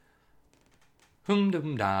Hum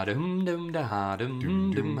dum da dum dum da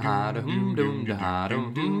dum dum ha dum dum da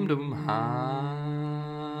dum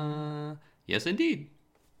ha. Yes, indeed.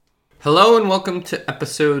 Hello and welcome to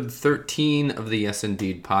episode 13 of the Yes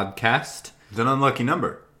Indeed podcast. It's an unlucky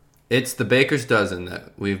number. It's the baker's dozen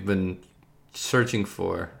that we've been searching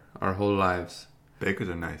for our whole lives. Bakers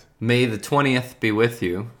are nice. May the 20th be with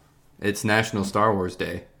you. It's National Star Wars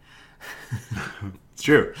Day. It's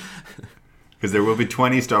true. Because there will be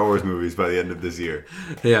 20 Star Wars movies by the end of this year.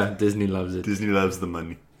 Yeah, Disney loves it. Disney loves the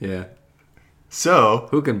money. Yeah. So,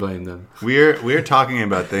 Who can blame them? we're talking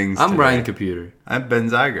about things I'm today. Brian Computer. I'm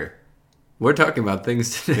Ben Zeiger. We're talking about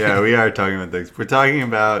things today. Yeah, we are talking about things. We're talking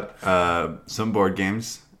about some board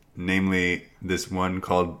games, namely this one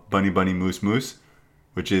called Bunny Bunny Moose Moose,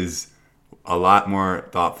 which is a lot more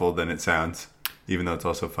thoughtful than it sounds, even though it's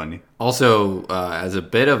also funny. Also, as a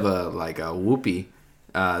bit of a whoopee,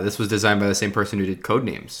 this was designed by the same person who did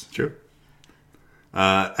Codenames. True.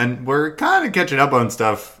 And we're kind of catching up on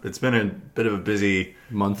stuff. It's been a bit of a busy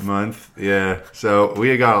month. Yeah. So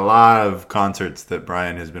we got a lot of concerts that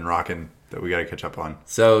Brian has been rocking that we got to catch up on.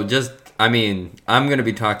 So I'm going to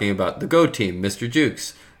be talking about the Go Team, Mr.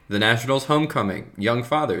 Jukes, the Nationals Homecoming, Young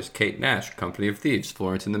Fathers, Kate Nash, Company of Thieves,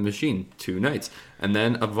 Florence and the Machine, 2 nights, and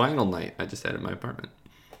then a vinyl night I just had in my apartment.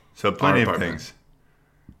 So plenty of things.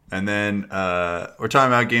 And then we're talking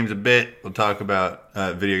about games a bit. We'll talk about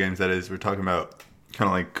video games, that is. We're talking about kind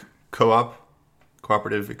of like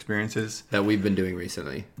cooperative experiences That we've been doing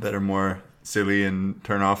recently. that are more silly and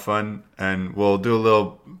turn off fun. And we'll do a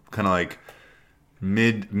little kind of like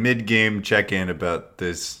mid-game check-in about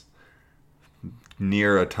this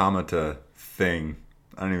Nier Automata thing.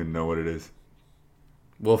 I don't even know what it is.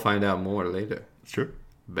 We'll find out more later. It's true.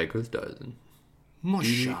 Baker's dozen.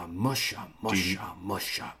 Musha, musha, musha,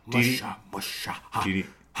 musha, musha, musha, ha, Didi.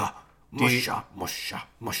 ha, musha, musha,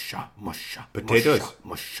 musha, musha, Potatoes.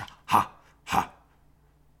 musha, ha, ha.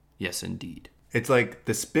 Yes, indeed. It's like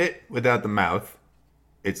the spit without the mouth.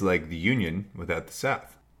 It's like the Union without the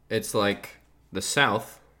South. It's like the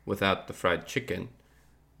South without the fried chicken.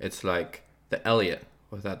 It's like the Elliot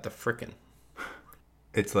without the frickin'.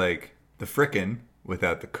 It's like the frickin'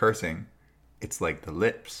 without the cursing. It's like the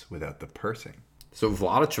lips without the pursing. So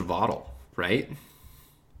Vlada Chavaddle, right?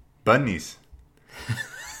 Bunnies.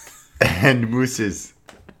 And mooses.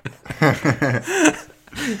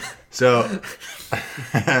 So,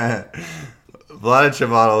 Vlada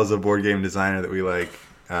Chavaddle is a board game designer that we like.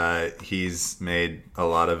 He's made a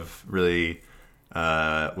lot of really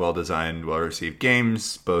well-designed, well-received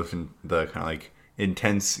games, both in the kind of like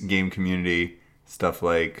intense game community, stuff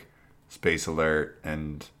like Space Alert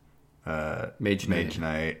and Mage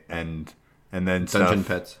Knight, and then Dungeon stuff,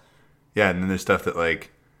 Pets. yeah, and then there's stuff that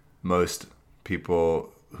like most people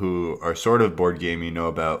who are sort of board gamey know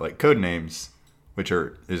about, like Codenames, which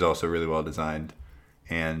is also really well designed.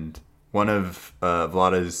 And one of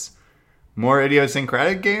Vlada's more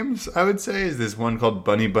idiosyncratic games, I would say, is this one called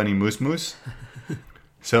Bunny Bunny Moose Moose.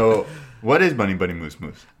 So, what is Bunny Bunny Moose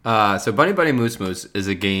Moose? So Bunny Bunny Moose Moose is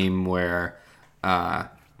a game where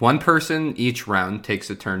one person each round takes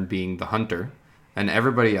a turn being the hunter, and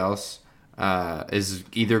everybody else is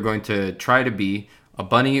either going to try to be a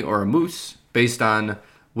bunny or a moose based on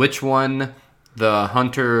which one the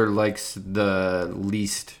hunter likes the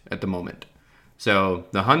least at the moment. So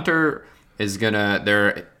the hunter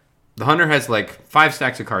the hunter has like 5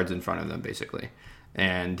 stacks of cards in front of them basically,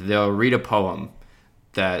 and they'll read a poem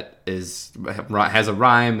that has a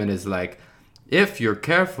rhyme and is like, if you're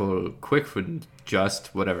careful, quick-footed,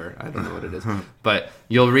 just whatever. I don't know what it is. But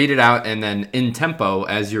you'll read it out, and then in tempo,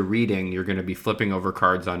 as you're reading, you're going to be flipping over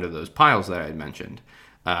cards onto those piles that I had mentioned.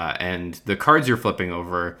 And the cards you're flipping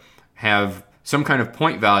over have some kind of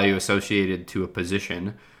point value associated to a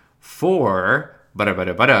position for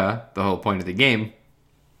the whole point of the game.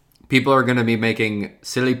 People are going to be making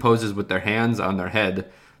silly poses with their hands on their head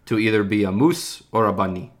to either be a moose or a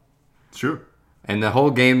bunny. It's true. And the whole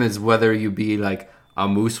game is whether you be like a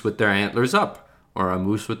moose with their antlers up, or a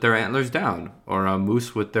moose with their antlers down, or a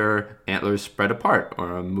moose with their antlers spread apart,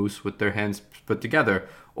 or a moose with their hands put together,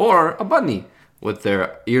 or a bunny with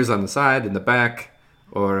their ears on the side and the back,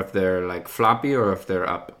 or if they're like floppy or if they're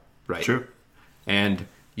up, right? True. And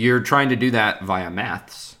you're trying to do that via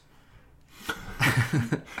maths.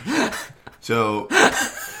 So,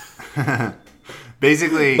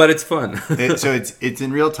 basically, But it's fun. so it's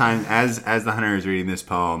in real time as the hunter is reading this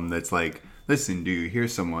poem. That's like, listen, do you hear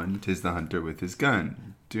someone? 'Tis the hunter with his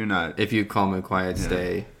gun. Do not. If you calm and quiet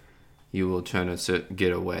stay, you will try to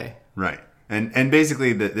get away. Right. And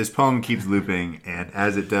basically, this poem keeps looping, and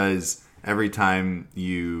as it does, every time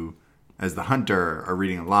you as the hunter are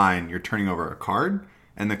reading a line, you're turning over a card,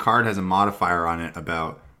 and the card has a modifier on it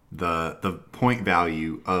about the point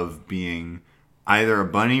value of being either a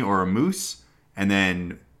bunny or a moose, and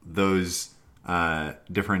then those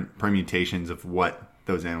different permutations of what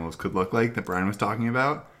those animals could look like that Brian was talking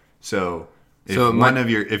about. So if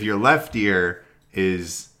if your left ear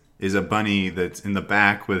is a bunny that's in the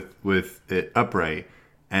back with it upright,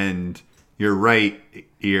 and your right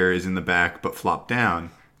ear is in the back but flopped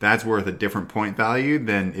down, that's worth a different point value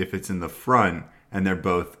than if it's in the front and they're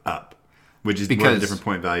both up, which is worth a different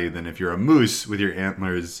point value than if you're a moose with your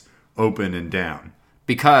antlers open and down.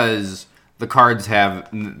 Because the cards have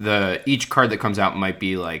each card that comes out might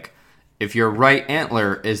be like, if your right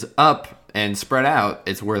antler is up and spread out,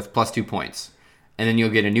 it's worth +2 points. And then you'll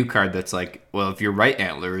get a new card that's like, well, if your right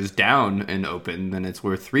antler is down and open, then it's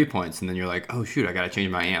worth 3 points. And then you're like, oh, shoot, I got to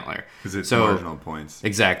change my antler. Because it's marginal points.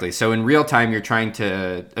 Exactly. So in real time, you're trying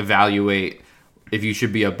to evaluate if you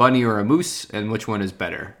should be a bunny or a moose and which one is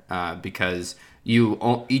better. Because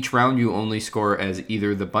each round you only score as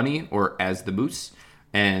either the bunny or as the moose.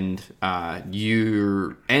 And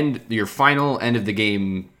your final end of the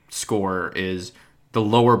game score is the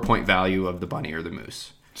lower point value of the bunny or the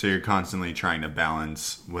moose. So you're constantly trying to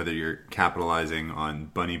balance whether you're capitalizing on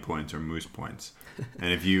bunny points or moose points.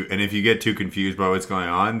 And if you get too confused by what's going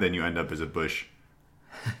on, then you end up as a bush.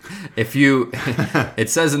 It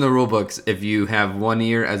says in the rule books, if you have one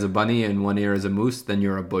ear as a bunny and one ear as a moose, then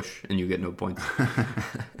you're a bush and you get no points.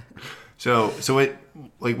 So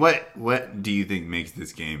what do you think makes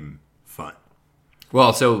this game fun?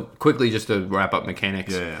 Well, so quickly, just to wrap up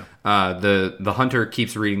mechanics. Yeah. The hunter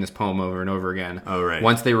keeps reading this poem over and over again. Oh, right.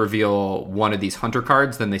 Once they reveal one of these hunter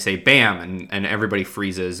cards, then they say bam, and everybody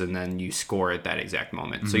freezes, and then you score at that exact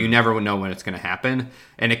moment. Mm-hmm. So you never know when it's going to happen.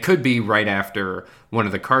 And it could be right after one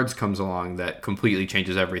of the cards comes along that completely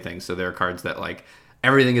changes everything. So there are cards that like,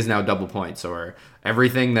 everything is now double points, or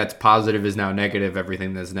everything that's positive is now negative,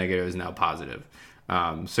 everything that's negative is now positive.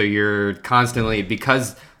 So you're constantly,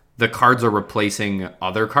 because the cards are replacing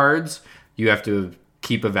other cards, you have to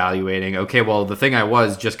keep evaluating, okay, well, the thing I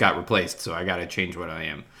was just got replaced, so I got to change what I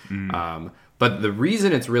am. Mm. But the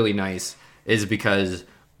reason it's really nice is because,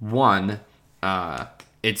 one,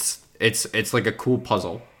 it's like a cool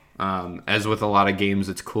puzzle. As with a lot of games,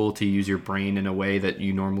 it's cool to use your brain in a way that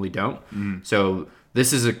you normally don't. Mm. So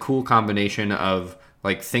this is a cool combination of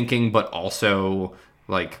like thinking, but also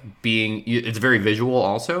like being. It's very visual,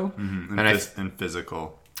 also, mm-hmm. and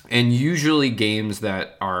physical. And usually games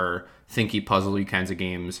that are thinky, puzzly kinds of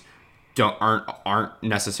games aren't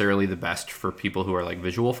necessarily the best for people who are like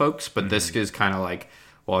visual folks. But mm-hmm. this is kind of like,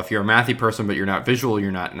 well, if you're a mathy person but you're not visual,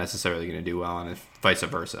 you're not necessarily going to do well, and vice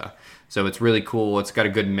versa. So it's really cool. It's got a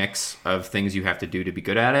good mix of things you have to do to be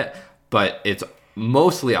good at it, but it's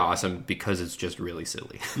mostly awesome because it's just really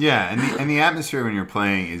silly. Yeah, and the atmosphere when you're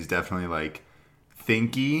playing is definitely like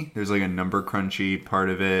thinky. There's like a number crunchy part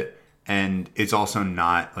of it, and it's also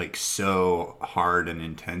not like so hard and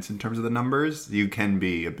intense in terms of the numbers. You can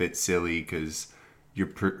be a bit silly because you're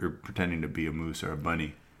pretending to be a moose or a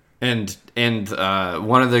bunny. And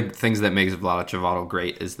one of the things that makes Vlaada Chvátil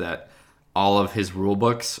great is that all of his rule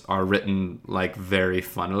books are written like very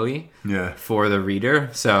funnily for the reader.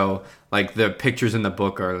 So like the pictures in the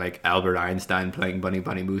book are like Albert Einstein playing bunny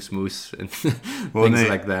bunny moose moose and things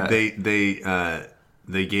like that.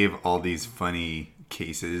 They gave all these funny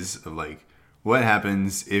cases of like what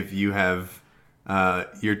happens if you have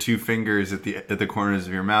your two fingers at the corners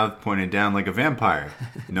of your mouth pointed down like a vampire.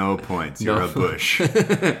 No points. You're a bush.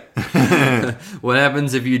 What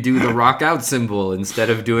happens if you do the rock out symbol instead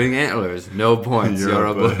of doing antlers? No points. You're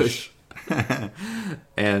a bush.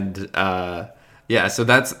 And so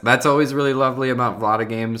that's always really lovely about Vlaada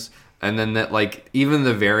games. And then that like even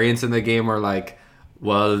the variants in the game are like,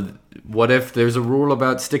 well, what if there's a rule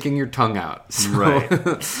about sticking your tongue out? So,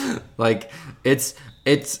 right. Like it's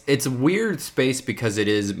a weird space because it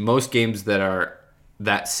is most games that are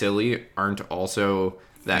that silly aren't also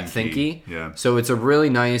that thinky. Yeah. So it's a really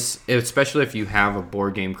nice, especially if you have a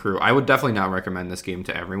board game crew. I would definitely not recommend this game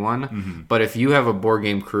to everyone, mm-hmm. but if you have a board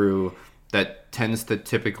game crew that tends to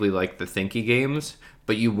typically like the thinky games,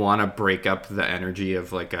 but you want to break up the energy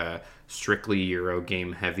of like a strictly Euro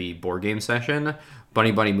game heavy board game session,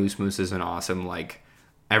 Bunny Bunny Moose Moose is an awesome, like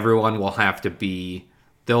everyone will have to be,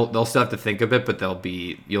 they'll still have to think a bit, but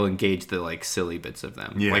you'll engage the like silly bits of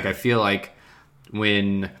them. Yeah. Like I feel like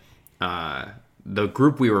when the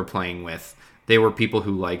group we were playing with, they were people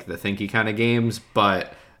who like the thinky kind of games,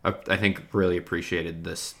 but I think really appreciated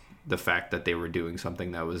the fact that they were doing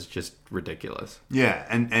something that was just ridiculous. Yeah,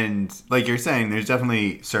 and like you're saying, there's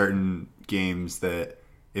definitely certain games that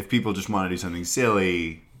if people just want to do something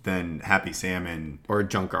silly, then Happy Salmon Or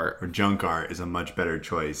junk art. or Junk Art is a much better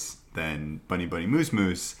choice than Bunny Bunny Moose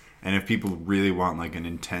Moose. And if people really want like an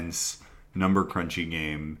intense number crunchy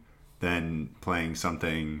game, then playing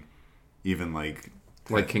something even like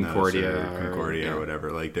Concordia or Concordia or or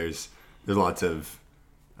whatever. Like there's lots of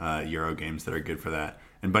Euro games that are good for that.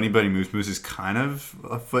 And Bunny Bunny Moose Moose is kind of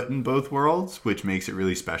a foot in both worlds, which makes it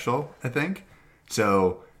really special, I think.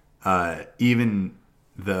 So even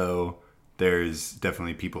though there's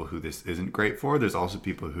definitely people who this isn't great for, there's also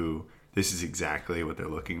people who this is exactly what they're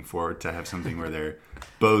looking for, to have something where they're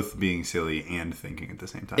both being silly and thinking at the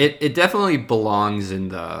same time. It definitely belongs in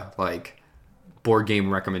the like board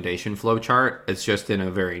game recommendation flow chart. It's just in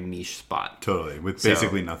a very niche spot. Totally, with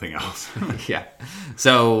basically nothing else. Yeah.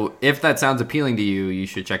 So if that sounds appealing to you, you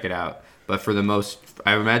should check it out. But for the most,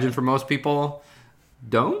 I imagine for most people,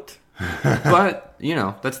 don't. But, you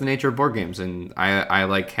know, that's the nature of board games. And I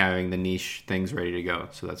like having the niche things ready to go.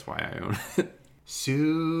 So that's why I own it.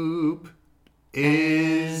 Soup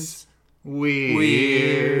is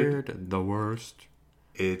weird. The worst.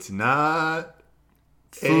 It's not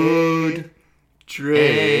Food. a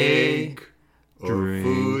drink or drink.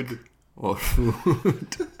 food. Or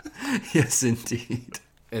food. Yes, indeed.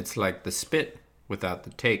 It's like the spit without the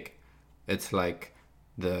take. It's like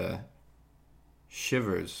the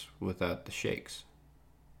shivers without the shakes.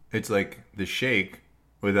 It's like the shake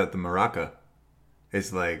without the maraca.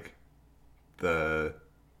 It's like the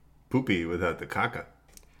poopy without the caca.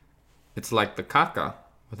 It's like the caca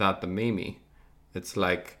without the mamie. It's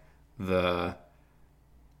like the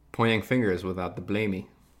pointing fingers without the blamey.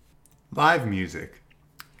 Live music.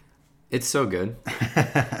 It's so good.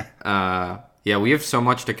 Yeah, we have so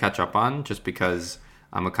much to catch up on just because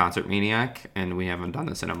I'm a concert maniac and we haven't done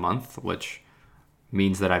this in a month, which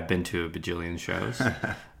means that I've been to a bajillion shows.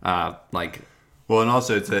 Well, and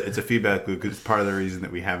also it's a feedback loop, because part of the reason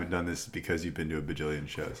that we haven't done this is because you've been to a bajillion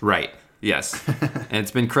shows. Right. Yes. And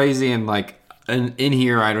it's been crazy. And like in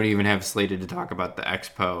here, I don't even have slated to talk about the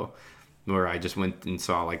expo, where I just went and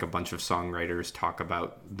saw like a bunch of songwriters talk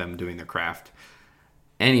about them doing their craft.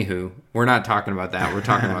 Anywho, we're not talking about that. We're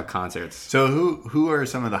talking about concerts. So who are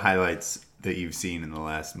some of the highlights that you've seen in the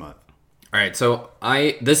last month? All right. So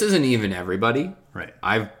this isn't even everybody. Right.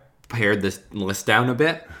 I've pared this list down a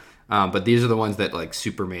bit, but these are the ones that like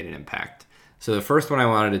super made an impact. So the first one I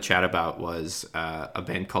wanted to chat about was a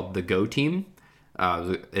band called The Go Team.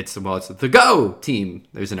 It's the Go Team.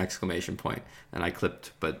 There's an exclamation point, and I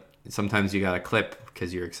clipped, but sometimes you gotta clip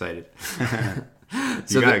because you're excited.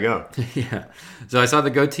 You gotta go. Yeah. So I saw The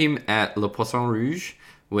Go Team at Le Poisson Rouge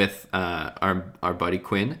with our buddy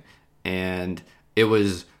Quinn, and it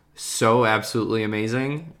was so absolutely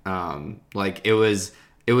amazing. Like it was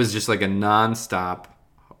just like a nonstop,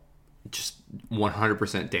 just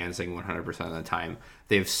 100% dancing 100% of the time.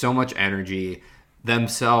 They have so much energy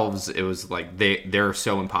themselves. It was like they're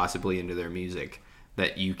so impossibly into their music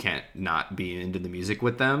that you can't not be into the music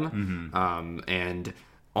with them. And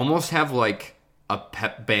almost have like a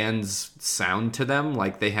pep band's sound to them.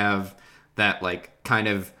 Like they have that like kind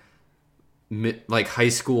of like high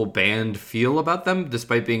school band feel about them,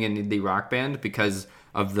 despite being an indie rock band, because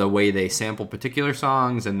of the way they sample particular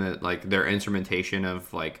songs and the like their instrumentation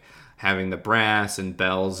of like having the brass and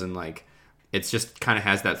bells, and like it's just kind of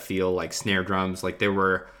has that feel, like snare drums. Like there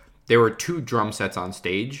were 2 drum sets on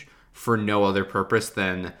stage for no other purpose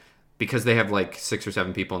than because they have like 6 or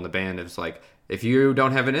 7 people in the band. It's like, if you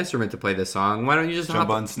don't have an instrument to play this song, why don't you just Jump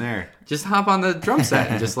on snare. Just hop on the drum set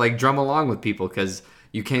and just like drum along with people, because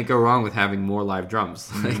you can't go wrong with having more live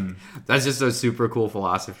drums. Like, that's just a super cool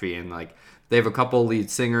philosophy. And like they have a couple lead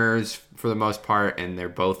singers for the most part, and they're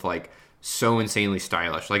both like so insanely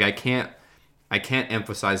stylish. Like I can't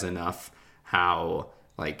emphasize enough how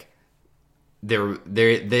like they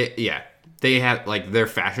had like their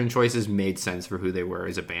fashion choices made sense for who they were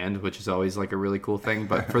as a band, which is always like a really cool thing.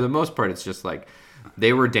 But for the most part, it's just like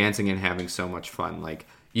they were dancing and having so much fun. Like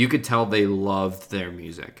you could tell they loved their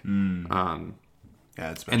music.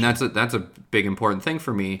 Yeah, it's special. And that's a big important thing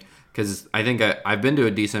for me, because I think I've been to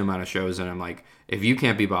a decent amount of shows, and I'm like, if you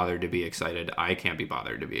can't be bothered to be excited, I can't be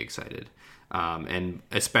bothered to be excited. And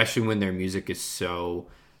especially when their music is so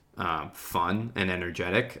fun and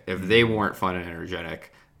energetic. If they weren't fun and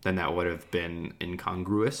energetic, then that would have been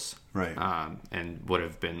incongruous, Right. And would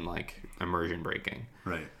have been like immersion breaking.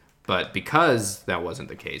 Right. But because that wasn't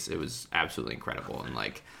the case, it was absolutely incredible. And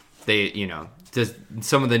like they, just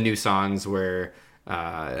some of the new songs where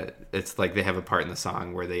it's like they have a part in the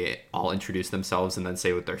song where they all introduce themselves and then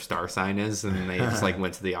say what their star sign is, and they just like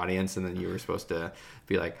went to the audience, and then you were supposed to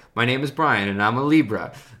be like, my name is Brian and I'm a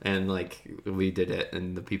Libra, and like we did it,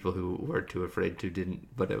 and the people who were too afraid to didn't,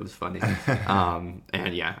 but it was funny.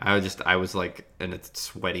 And yeah, I was like in a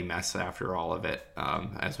sweaty mess after all of it,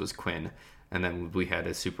 as was Quinn. And then we had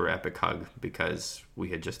a super epic hug because we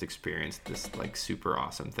had just experienced this like super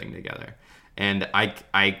awesome thing together. And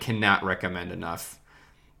I cannot recommend enough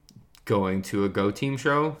going to a Go Team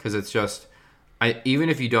show, because it's just, even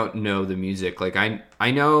if you don't know the music, like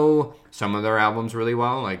I know some of their albums really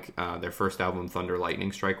well. Like their first album, Thunder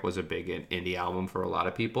Lightning Strike, was a big indie album for a lot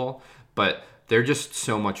of people, but they're just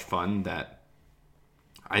so much fun that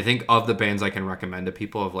I think of the bands I can recommend to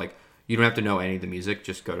people, of like, you don't have to know any of the music,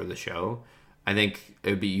 just go to the show. I think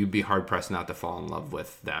you'd be hard pressed not to fall in love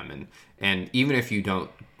with them, and even if you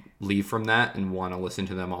don't leave from that and want to listen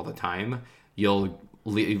to them all the time, you'll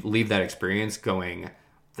leave that experience going,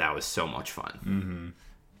 that was so much fun,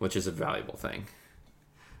 which is a valuable thing.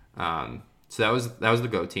 So that was the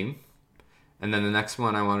Go Team, and then the next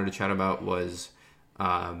one I wanted to chat about was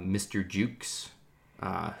Mr. Jukes,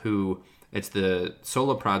 who it's the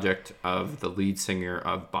solo project of the lead singer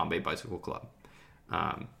of Bombay Bicycle Club.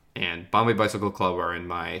 And Bombay Bicycle Club are in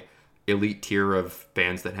my elite tier of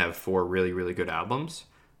bands that have 4 really, really good albums,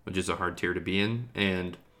 which is a hard tier to be in.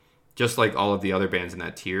 And just like all of the other bands in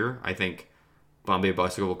that tier, I think Bombay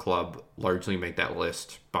Bicycle Club largely make that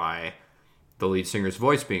list by the lead singer's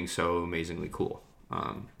voice being so amazingly cool.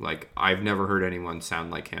 Like, I've never heard anyone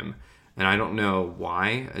sound like him, and I don't know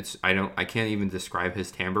why. I can't even describe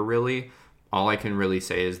his timbre really. All I can really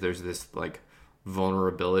say is there's this like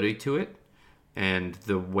vulnerability to it. And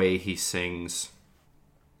the way he sings,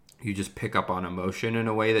 you just pick up on emotion in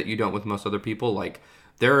a way that you don't with most other people. Like,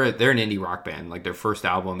 they're an indie rock band. Like, their first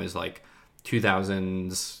album is like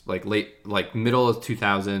 2000s, like middle of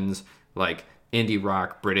 2000s, like indie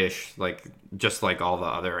rock, British, like just like all the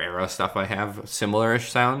other era stuff I have, similar-ish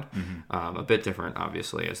sound. A bit different,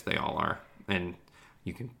 obviously, as they all are. And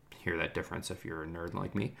you can hear that difference if you're a nerd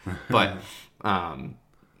like me. But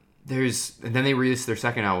and then they released their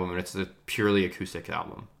second album, and it's a purely acoustic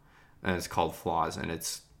album, and it's called Flaws, and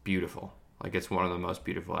it's beautiful. Like, it's one of the most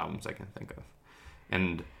beautiful albums I can think of.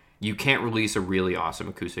 And you can't release a really awesome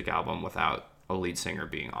acoustic album without a lead singer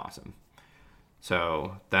being awesome.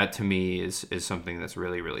 So that to me is something that's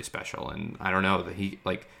really, really special. And I don't know, that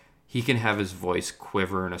he can have his voice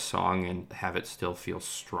quiver in a song and have it still feel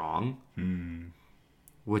strong,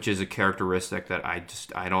 which is a characteristic that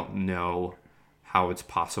I don't know how it's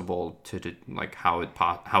possible to like how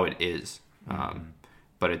it is,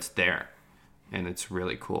 but it's there, and it's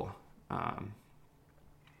really cool. And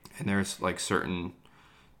there's like some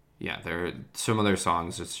of their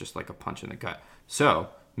songs, it's just like a punch in the gut. So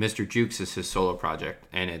Mr. Jukes is his solo project,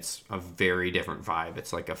 and it's a very different vibe.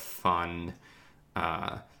 It's like a fun,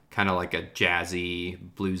 kind of like a jazzy,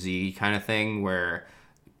 bluesy kind of thing, where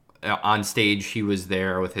on stage he was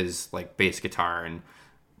there with his like bass guitar. And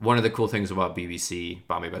one of the cool things about BBC,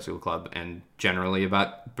 Bombay Bicycle Club, and generally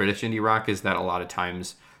about British indie rock is that a lot of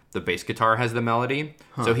times the bass guitar has the melody.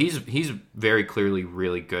 So he's very clearly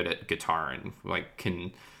really good at guitar, and like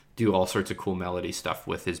can do all sorts of cool melody stuff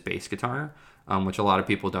with his bass guitar, which a lot of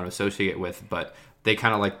people don't associate with, but they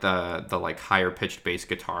kind of like the like higher pitched bass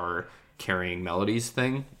guitar carrying melodies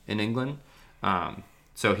thing in England.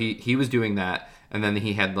 So he was doing that, and then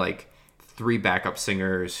he had like 3 backup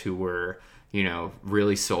singers who were, you know,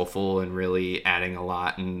 really soulful and really adding a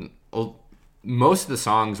lot. And most of the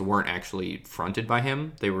songs weren't actually fronted by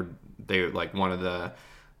him. They were like, one of the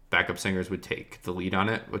backup singers would take the lead on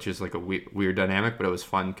it, which is like a weird dynamic, but it was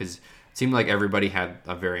fun because it seemed like everybody had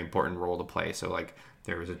a very important role to play. So like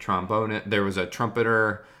there was a trombone, there was a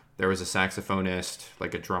trumpeter, there was a saxophonist,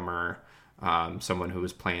 like a drummer, someone who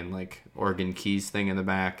was playing like organ keys thing in the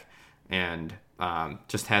back, and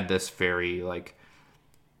just had this very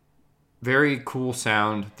cool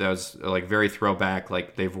sound that was like very throwback.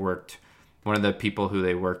 Like one of the people who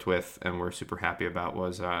they worked with and were super happy about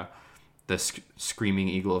was the Screaming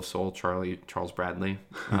Eagle of Soul, Charles Bradley.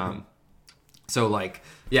 So like,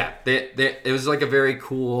 yeah, it was like a very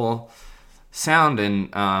cool sound.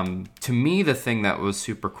 And to me, the thing that was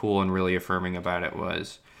super cool and really affirming about it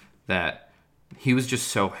was that he was just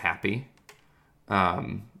so happy.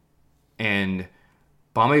 And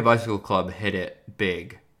Bombay Bicycle Club hit it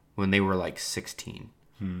big when they were like 16.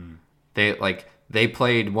 They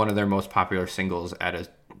played one of their most popular singles at a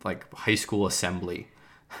like high school assembly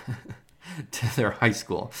to their high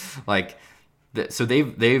school. Like, so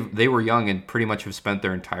they were young and pretty much have spent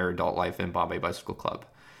their entire adult life in Bombay Bicycle Club.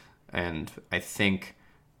 And I think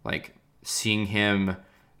like seeing him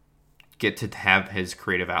get to have his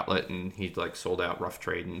creative outlet, and he like sold out Rough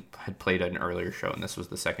Trade and had played an earlier show, and this was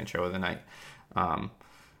the second show of the night.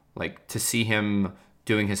 Like to see him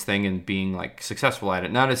doing his thing and being like successful at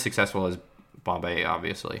it, not as successful as Bombay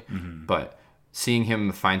obviously, but seeing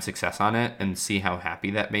him find success on it and see how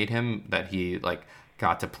happy that made him, that he like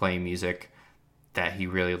got to play music that he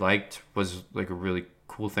really liked, was like a really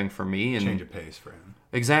cool thing for me. And Change of pace for him.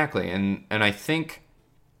 exactly. And I think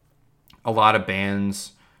a lot of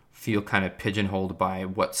bands feel kind of pigeonholed by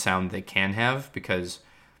what sound they can have, because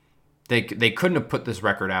they couldn't have put this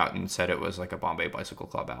record out and said it was like a Bombay Bicycle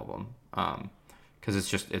Club album, because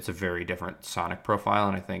it's a very different sonic profile,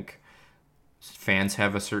 and I think fans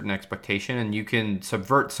have a certain expectation, and you can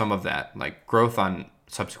subvert some of that. Like growth on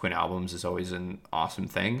subsequent albums is always an awesome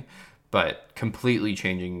thing, but completely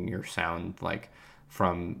changing your sound, like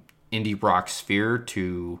from indie rock sphere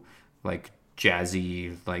to like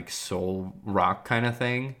jazzy like soul rock kind of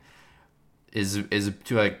thing, is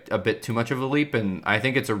too, like a bit too much of a leap. And I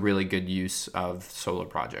think it's a really good use of solo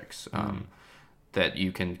projects, that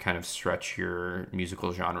you can kind of stretch your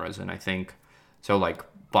musical genres. And I think so, like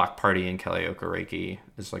Block Party and Kelly Okereke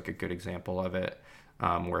is like a good example of it,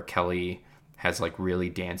 where Kelly has like really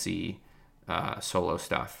dancey solo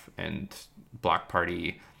stuff, and Block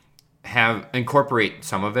Party have incorporate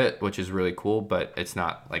some of it, which is really cool, but it's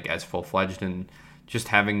not like as full-fledged. And just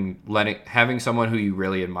having someone who you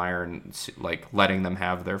really admire and like letting them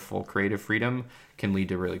have their full creative freedom can lead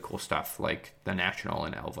to really cool stuff, like the National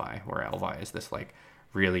and Elvi, where Elvi is this like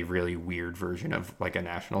really, really weird version of like a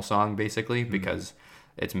National song, basically, because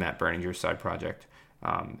it's Matt Berninger's side project.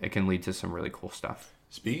 It can lead to some really cool stuff.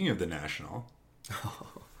 Speaking of the National.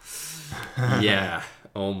 Yeah.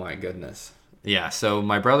 Oh my goodness. Yeah. So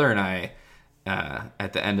my brother and I,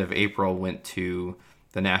 at the end of April, went to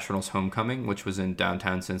the Nationals homecoming, which was in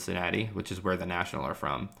downtown Cincinnati, which is where the National are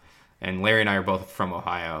from. And Larry and I are both from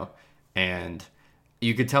Ohio, and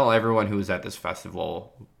you could tell everyone who was at this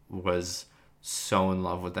festival was so in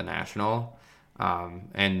love with the National,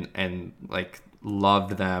 and like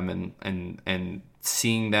loved them, and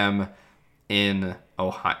seeing them in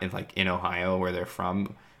Ohio where they're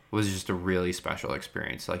from was just a really special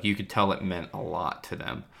experience. Like you could tell it meant a lot to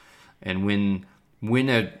them. And when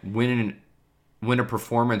a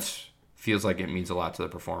performance feels like it means a lot to the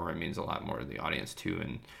performer, it means a lot more to the audience too.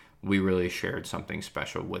 And we really shared something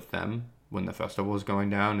special with them when the festival was going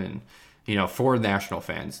down. And, you know, for National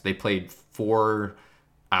fans, they played 4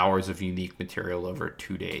 hours of unique material over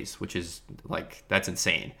 2 days, which is like, that's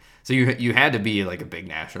insane. So you had to be like a big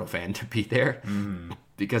National fan to be there,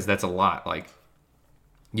 because that's a lot. Like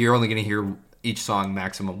you're only going to hear each song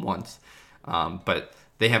maximum once. But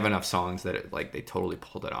they have enough songs that it, like they totally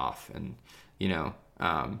pulled it off. And, you know,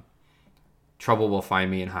 Trouble Will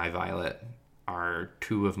Find Me and High Violet are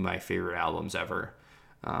 2 of my favorite albums ever,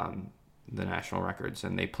 the National records,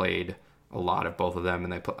 and they played a lot of both of them.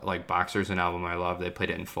 And they like Boxer's an album I love. They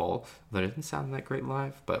played it in full, but it didn't sound that great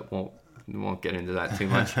live. But won't get into that too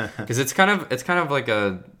much, because it's kind of like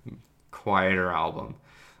a quieter album.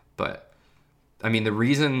 But I mean, the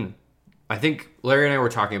reason, I think Larry and I were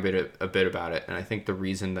talking a bit about it, and I think the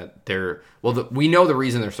reason that we know the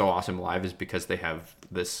reason they're so awesome live is because they have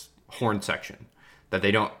this horn section that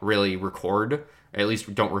they don't really record, or at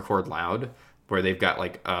least don't record loud, where they've got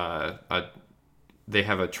like they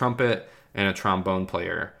have a trumpet and a trombone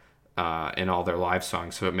player in all their live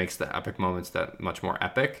songs, so it makes the epic moments that much more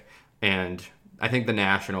epic. And I think the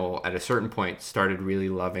National at a certain point started really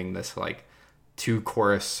loving this like 2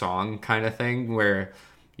 chorus song kind of thing, where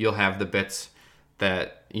you'll have the bits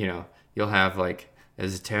that, you know, you'll have like,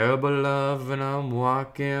 "There's a terrible love and I'm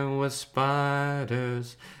walking with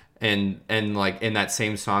spiders," and like in that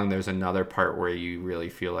same song there's another part where you really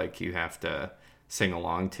feel like you have to sing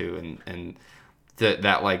along to, and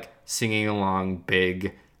that like singing along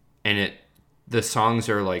big, and the songs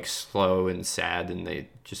are like slow and sad, and they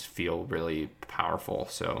just feel really powerful.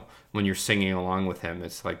 So when you're singing along with him,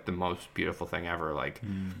 it's like the most beautiful thing ever. Like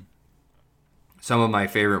some of my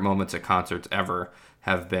favorite moments at concerts ever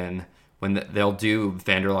have been when they'll do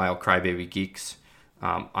Vanderlyle Crybaby Geeks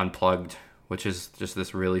unplugged, which is just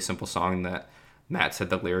this really simple song that Matt said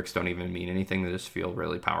the lyrics don't even mean anything. They just feel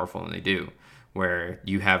really powerful, and they do. Where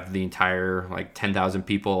you have the entire like 10,000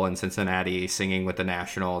 people in Cincinnati singing with the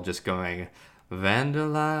National, just going,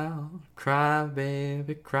 "Vanderlyle, cry,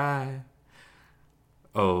 baby, cry.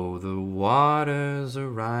 Oh, the waters are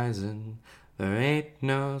rising. There ain't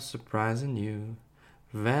no surprising you."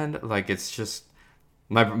 Like, it's just...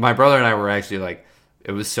 My brother and I were actually like...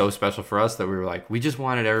 It was so special for us that we were like... We just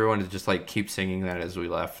wanted everyone to just like keep singing that as we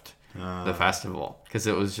left the festival because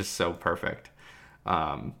it was just so perfect.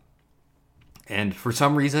 And for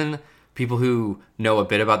some reason, people who know a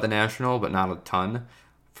bit about the National but not a ton,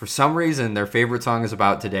 for some reason their favorite song is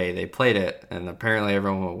About Today. They played it, and apparently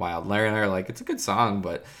everyone went wild. Larry and I are like, it's a good song,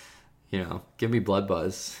 but give me Blood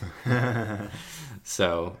Buzz.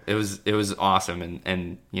 So it was awesome,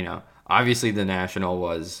 and obviously the National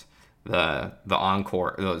was the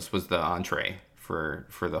encore. Was the entree for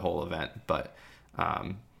the whole event, but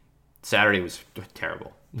Saturday was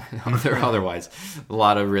terrible. Otherwise, a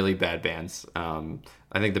lot of really bad bands.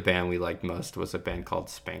 I think the band we liked most was a band called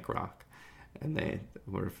Spank Rock, and they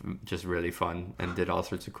were just really fun and did all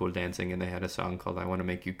sorts of cool dancing. And they had a song called "I Want to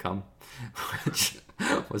Make You Come," which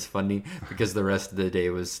was funny because the rest of the day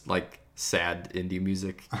was like sad indie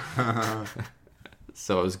music.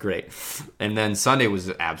 So it was great. And then Sunday was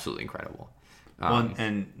absolutely incredible.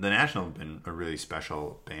 And the National have been a really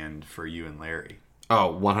special band for you and Larry.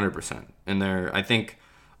 Oh, 100%. And I think,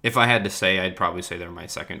 if I had to say, I'd probably say they're my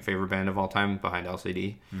second favorite band of all time behind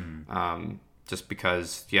LCD. Just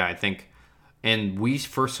because, I think, and we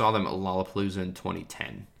first saw them at Lollapalooza in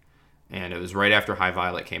 2010. And it was right after High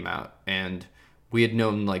Violet came out. And we had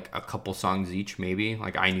known like a couple songs each, maybe.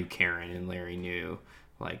 Like I knew Karen and Larry knew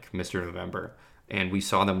like Mr. November. And we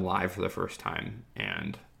saw them live for the first time.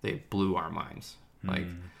 And they blew our minds. Like,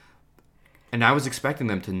 and I was expecting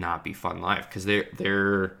them to not be fun live because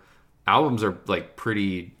their albums are like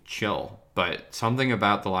pretty chill, but something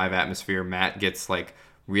about the live atmosphere. Matt gets like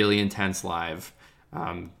really intense live.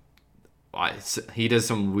 He does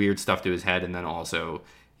some weird stuff to his head, and then also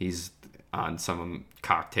he's on some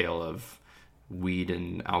cocktail of weed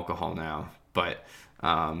and alcohol now. But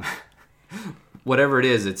whatever it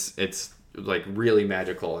is, it's like really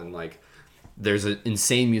magical, and like there's an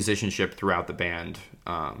insane musicianship throughout the band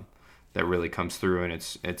that really comes through, and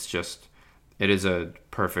it is a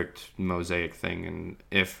perfect mosaic thing. And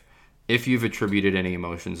if you've attributed any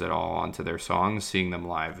emotions at all onto their songs, seeing them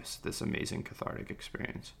live is this amazing cathartic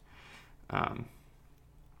experience.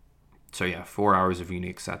 So yeah, 4 hours of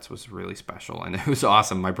unique sets was really special, and it was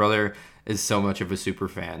awesome. My brother is so much of a super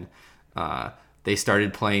fan. They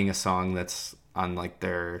started playing a song that's on like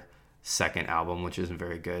their second album, which isn't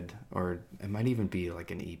very good, or it might even be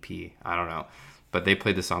like an EP. I don't know. But they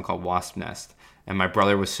played the song called Wasp Nest, and my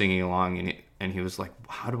brother was singing along, and he was like,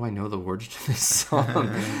 how do I know the words to this song?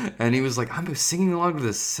 And he was like, I'm singing along to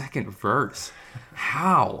the second verse.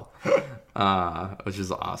 How? Which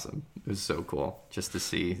is awesome. It was so cool just to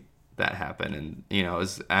see that happen. And, it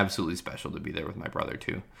was absolutely special to be there with my brother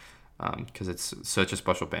too, because it's such a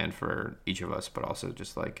special band for each of us, but also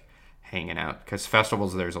just like hanging out. Because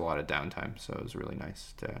festivals, there's a lot of downtime, so it was really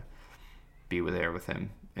nice to be there with him.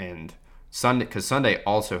 And Sunday, because Sunday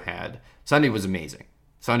was amazing.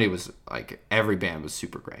 Sunday was like every band was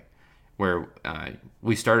super great. Where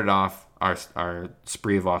we started off our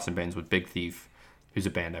spree of awesome bands with Big Thief, who's a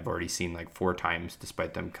band I've already seen like 4 times,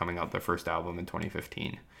 despite them coming out their first album in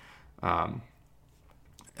 2015.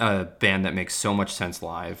 A band that makes so much sense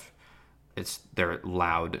live. They're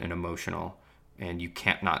loud and emotional, and you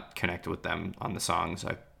can't not connect with them on the songs.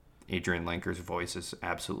 Adrian Lenker's voice is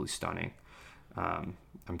absolutely stunning.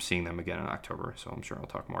 I'm seeing them again in October, so I'm sure I'll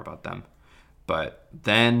talk more about them. But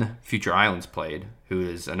then Future Islands played, who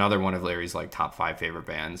is another one of Larry's like top 5 favorite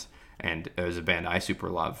bands, and it was a band I super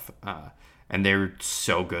love. And they're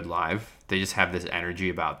so good live. They just have this energy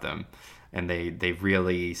about them, and they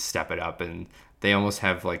really step it up, and they almost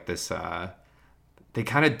have like this. They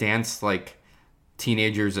kind of dance like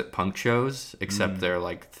teenagers at punk shows, except they're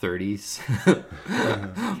like 30s.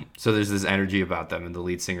 So there's this energy about them, and the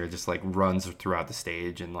lead singer just like runs throughout the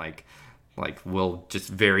stage and like will just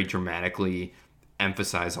very dramatically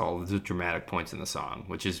emphasize all of the dramatic points in the song,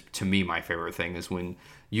 which is to me my favorite thing, is when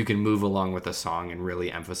you can move along with a song and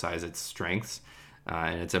really emphasize its strengths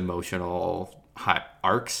and its emotional high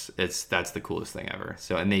arcs. That's the coolest thing ever.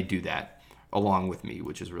 So, and they do that along with me,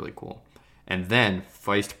 which is really cool. And then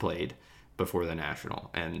Feist played before the National,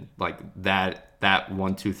 and like that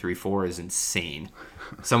 1, 2, 3, 4 is insane.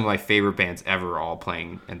 Some of my favorite bands ever all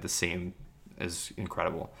playing at the same is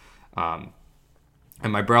incredible. And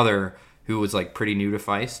my brother, who was like pretty new to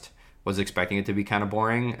Feist, was expecting it to be kind of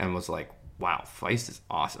boring, and was like, wow, Feist is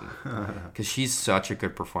awesome, because she's such a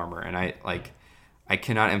good performer. And I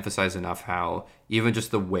cannot emphasize enough how even just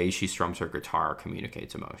the way she strums her guitar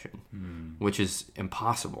communicates emotion, which is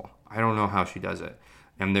impossible. I don't know how she does it.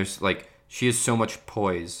 And there's like, she has so much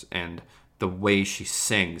poise, and the way she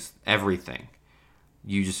sings, everything,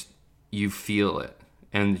 you feel it.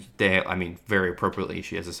 And I mean, very appropriately,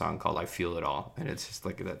 she has a song called "I Feel It All," and it's just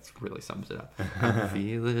like that really sums it up. I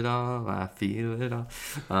feel it all, I feel it all.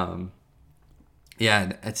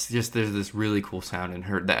 Yeah, it's just there's this really cool sound,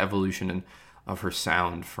 and the evolution of her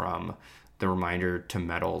sound from the Reminder to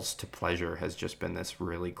Metals to Pleasure has just been this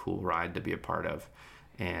really cool ride to be a part of,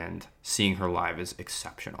 and seeing her live is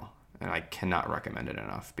exceptional, and I cannot recommend it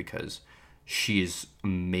enough because she is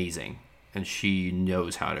amazing, and she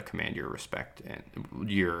knows how to command your respect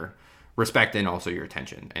and also your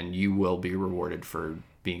attention, and you will be rewarded for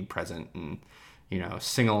being present and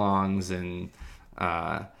sing-alongs and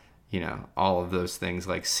all of those things.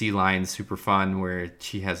 Like Sea Line's super fun, where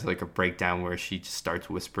she has like a breakdown where she just starts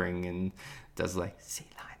whispering and does like Sea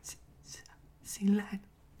Line, Sea Line,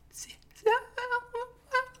 Sea Line.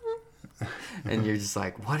 And you're just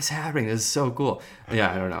like, what is happening? This is so cool.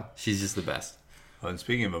 Yeah, I don't know. She's just the best. Well, and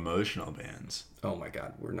speaking of emotional bands. Oh my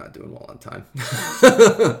God, we're not doing well on time.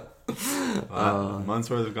 Wow, months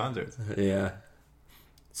worth of concerts. Yeah.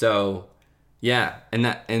 So, yeah,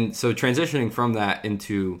 and so transitioning from that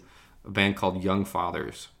into a band called Young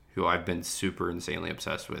Fathers, who I've been super insanely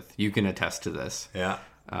obsessed with. You can attest to this. Yeah.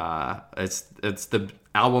 It's the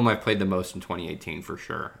album I've played the most in 2018 for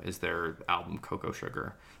sure. Is their album Cocoa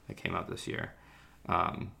Sugar that came out this year.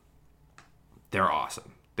 They're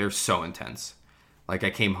awesome. They're so intense. Like I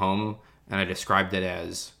came home and I described it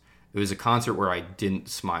as it was a concert where I didn't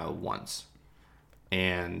smile once,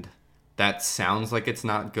 and that sounds like it's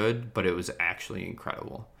not good, but it was actually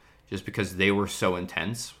incredible. Just because they were so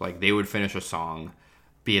intense. Like they would finish a song,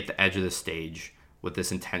 be at the edge of the stage with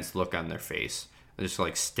this intense look on their face, and just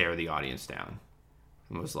like stare the audience down.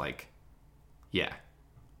 And was like, yeah,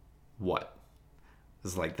 what? It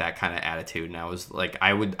was like that kind of attitude. And I was like,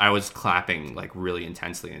 I was clapping like really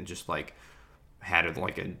intensely and just like had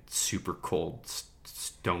like a super cold,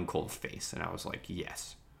 stone cold face. And I was like,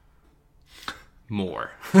 yes,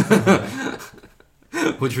 more.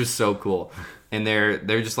 Which was so cool. And they're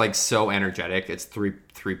just like so energetic. It's three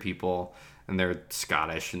people, and they're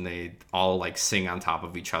Scottish, and they all like sing on top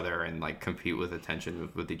of each other and like compete with attention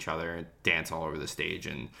with each other and dance all over the stage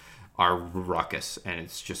and are ruckus, and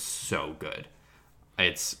it's just so good.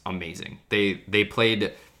 It's amazing. They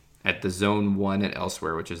played at the Zone 1 at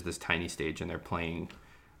Elsewhere, which is this tiny stage, and they're playing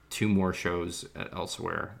 2 more shows at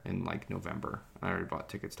Elsewhere in like November. I already bought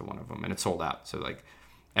tickets to one of them, and it's sold out. So like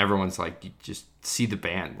everyone's like, you just see the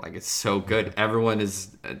band, like it's so good. Everyone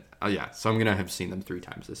is so I'm gonna have seen them 3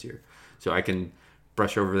 times this year, so I can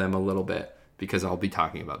brush over them a little bit because I'll be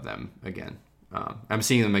talking about them again. I'm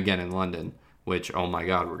seeing them again in London, which, oh my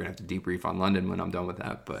God, we're gonna have to debrief on London when I'm done with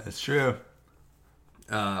that. But It's true.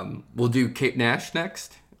 We'll do Kate Nash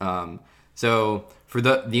next. So for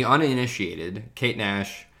the uninitiated, Kate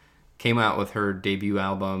Nash came out with her debut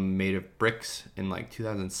album Made of Bricks in like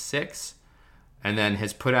 2006, and then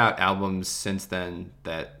has put out albums since then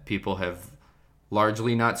that people have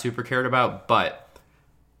largely not super cared about. But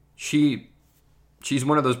she's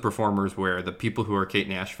one of those performers where the people who are Kate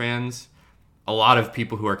Nash fans, a lot of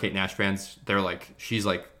people who are Kate Nash fans, they're like, she's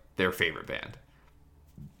like their favorite band,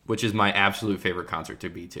 which is my absolute favorite concert to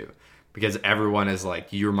be to, because everyone is like,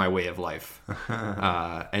 you're my way of life.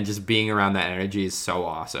 And just being around that energy is so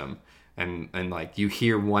awesome. And like you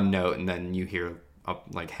hear one note and then you hear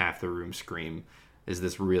like half the room scream is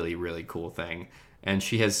this really, really cool thing. And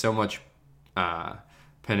she has so much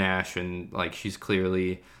panache, and like she's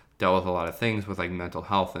clearly dealt with a lot of things with like mental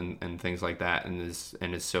health and things like that, and is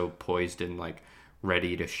so poised and like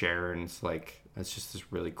ready to share. And it's just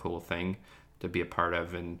this really cool thing to be a part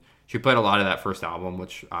of. And she played a lot of that first album,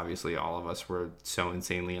 which obviously all of us were so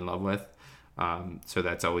insanely in love with. So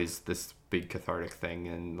that's always this big cathartic thing,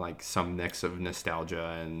 and like some mix of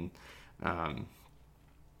nostalgia and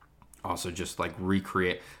also just like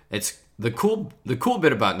recreate. It's the cool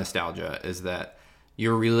bit about nostalgia is that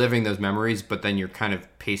you're reliving those memories, but then you're kind of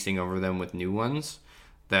pasting over them with new ones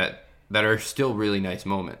that are still really nice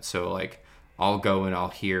moments. So like I'll go and I'll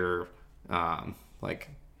hear like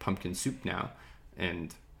Pumpkin Soup now,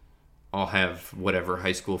 and I'll have whatever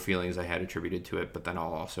high school feelings I had attributed to it, but then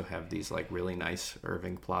I'll also have these like really nice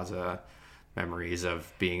Irving Plaza memories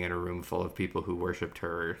of being in a room full of people who worshipped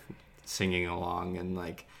her, singing along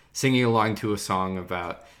to a song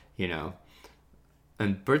about,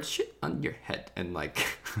 and bird shit on your head, and like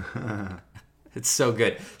it's so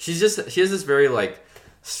good. She has this very like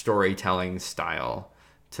storytelling style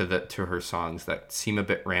to her songs that seem a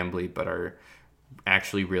bit rambly but are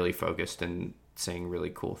actually really focused and saying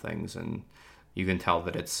really cool things, and you can tell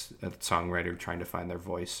that it's a songwriter trying to find their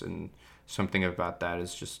voice, and something about that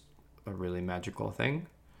is just a really magical thing.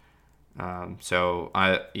 So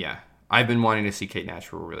I I've been wanting to see Kate Nash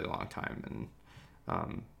for a really long time,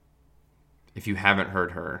 and if you haven't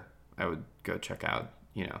heard her, I would go check out,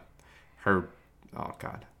 her, oh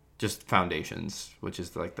God, just Foundations, which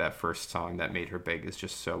is like that first song that made her big, is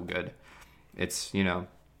just so good. It's,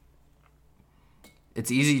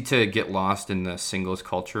 it's easy to get lost in the singles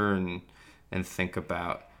culture and think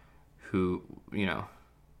about who,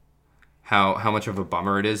 how much of a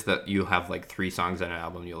bummer it is that you have like 3 songs on an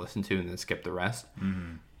album you listen to and then skip the rest.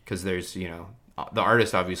 Because there's, the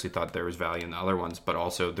artist obviously thought there was value in the other ones, but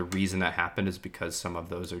also the reason that happened is because some of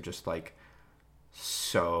those are just like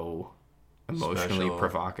so emotionally Special.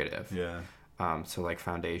 provocative. Yeah. So like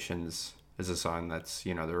Foundations is a song that's,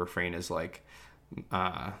 the refrain is like,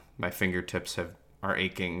 my fingertips are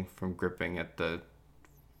aching from gripping at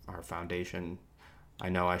our foundation. I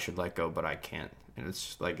know I should let go, but I can't. And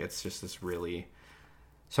it's just this really,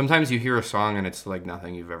 sometimes you hear a song and it's like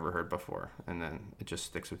nothing you've ever heard before, and then it just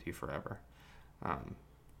sticks with you forever.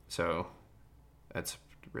 So that's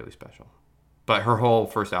really special. But her whole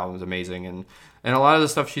first album is amazing, and a lot of the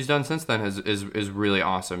stuff she's done since then is really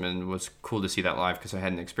awesome, and was cool to see that live because I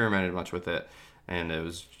hadn't experimented much with it, and it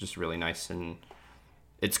was just really nice. And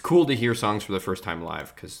it's cool to hear songs for the first time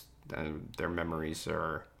live because their memories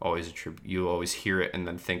are always you always hear it and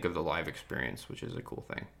then think of the live experience, which is a cool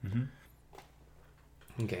thing.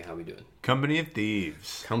 Okay, how we doing? Company of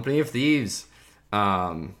Thieves. Company of Thieves.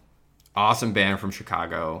 Awesome band from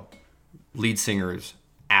Chicago. Lead singers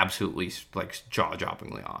absolutely like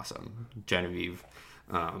jaw-droppingly awesome. Genevieve.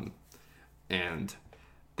 And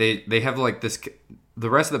they have like this, the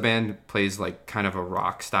rest of the band plays like kind of a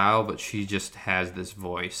rock style, but she just has this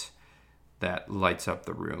voice that lights up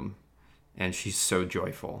the room, and she's so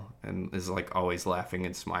joyful and is like always laughing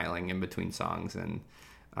and smiling in between songs, and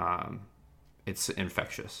it's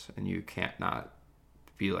infectious, and you can't not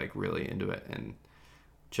be like really into it. And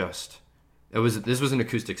just this was an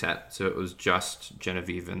acoustic set, so it was just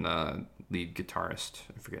Genevieve and the lead guitarist,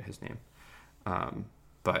 I forget his name,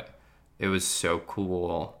 but it was so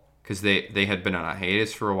cool because they had been on a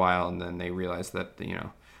hiatus for a while, and then they realized that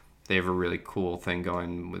they have a really cool thing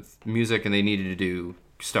going with music, and they needed to do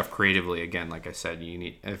stuff creatively again. Like I said,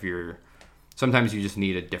 sometimes you just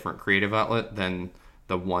need a different creative outlet than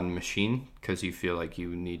the one machine because you feel like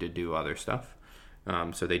you need to do other stuff.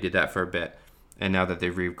 So they did that for a bit, and now that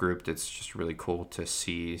they've regrouped, it's just really cool to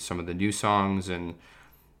see some of the new songs, and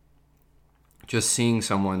just seeing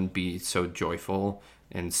someone be so joyful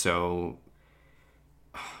and so.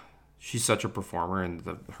 She's such a performer, and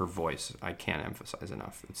her voice, I can't emphasize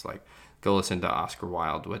enough. It's like, go listen to Oscar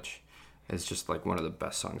Wilde, which is just like one of the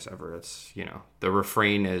best songs ever. It's, the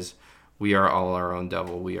refrain is, we are all our own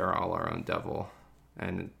devil, we are all our own devil,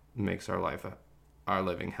 and it makes our life our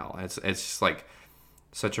living hell. It's just like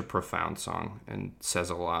such a profound song and says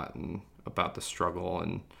a lot and about the struggle,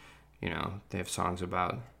 and, they have songs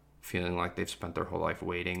about feeling like they've spent their whole life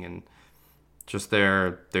waiting, and just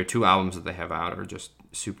their 2 albums that they have out are just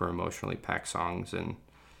super emotionally packed songs, and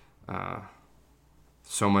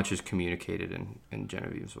so much is communicated in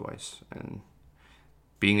Genevieve's voice. And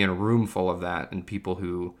being in a room full of that, and people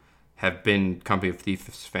who have been Company of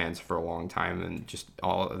Thieves fans for a long time, and just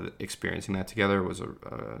all experiencing that together was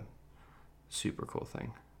a super cool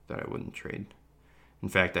thing that I wouldn't trade. In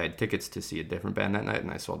fact, I had tickets to see a different band that night,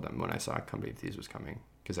 and I sold them when I saw Company of Thieves was coming,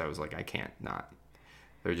 because I was like, I can't not.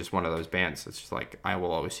 They're just one of those bands. It's just like, I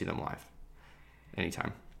will always see them live.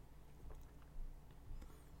 Anytime.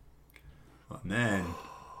 Well, man.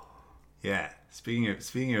 Yeah.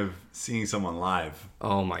 Speaking of seeing someone live.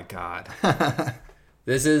 Oh my God.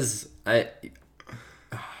 This is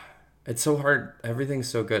it's so hard. Everything's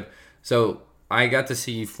so good. So I got to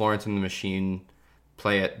see Florence and the Machine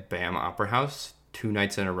play at BAM Opera House 2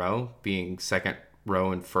 nights in a row, being second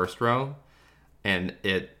row and first row, and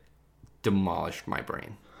it demolished my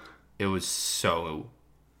brain. It was so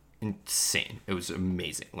insane. It was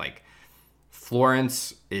amazing. Like,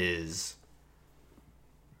 Florence is,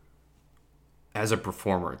 as a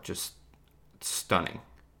performer, just stunning.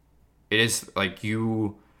 It is like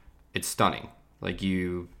it's stunning. Like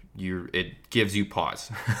it gives you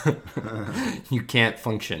pause. You can't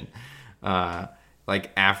function.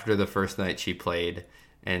 Like, after the first night she played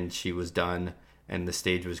and she was done and the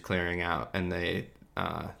stage was clearing out, and they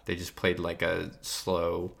just played like a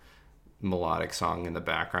slow melodic song in the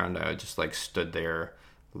background, I just like stood there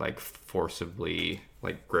like forcibly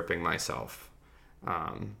like gripping myself,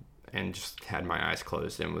 and just had my eyes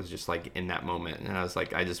closed and was just like in that moment. And I was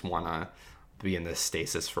like, I just want to be in this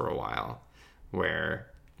stasis for a while where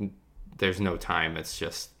there's no time. It's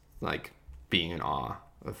just like being in awe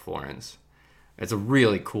of Florence. It's a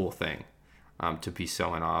really cool thing. to be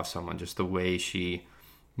so in awe of someone. Just the way she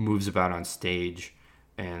moves about on stage,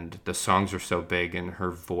 and the songs are so big, and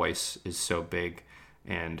her voice is so big,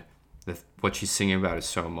 and what she's singing about is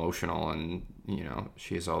so emotional. And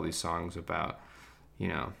she has all these songs about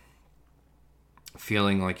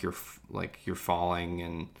feeling like you're falling,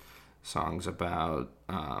 and songs about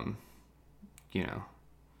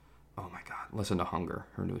oh my god, listen to Hunger,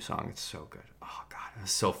 her new song. It's so good. Oh god, it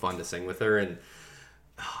was so fun to sing with her, and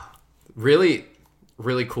really,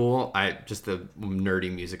 really cool. Just the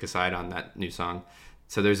nerdy music aside on that new song.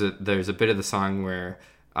 So there's a bit of the song where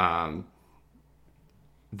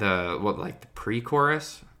the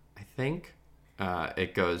pre-chorus, I think,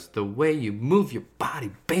 it goes, the way you move your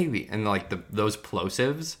body, baby, and like those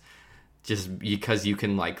plosives, just because you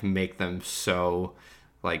can like make them so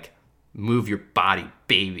like, move your body,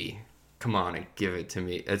 baby, come on and give it to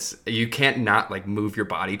me. You can't not like move your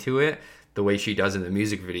body to it the way she does in the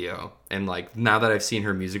music video. And like, now that I've seen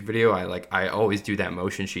her music video, I always do that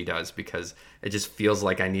motion she does, because it just feels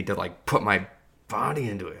like I need to like put my body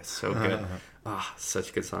into it. It's so good.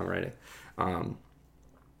 Such good songwriting.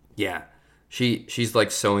 Yeah, she's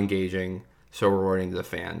like so engaging, so rewarding to the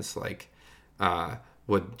fans. Like,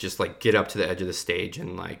 would just like get up to the edge of the stage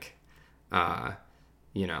and like,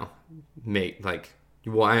 make like,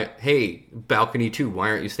 why? Hey, balcony 2, why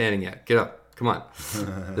aren't you standing yet? Get up, come on.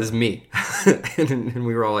 This is me. and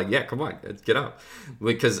we were all like, yeah, come on, let's get up,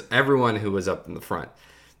 because everyone who was up in the front,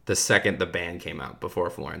 the second the band came out, before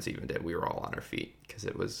Florence even did, we were all on our feet,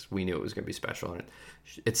 because we knew it was going to be special, and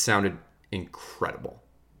it sounded incredible.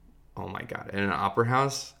 Oh my god! In an opera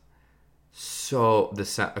house, so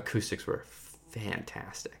the acoustics were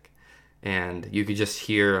fantastic, and you could just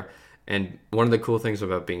hear. And one of the cool things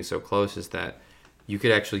about being so close is that you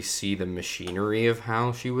could actually see the machinery of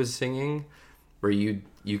how she was singing, where you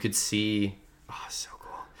could see, so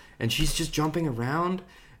cool. And she's just jumping around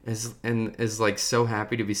is like so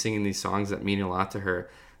happy to be singing these songs that mean a lot to her,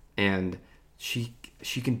 and she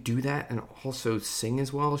can do that and also sing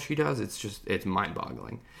as well as she does. It's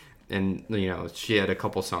mind-boggling. And she had a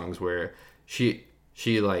couple songs where she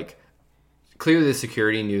like, clearly the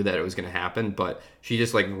security knew that it was going to happen, but she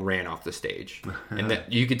just like ran off the stage, and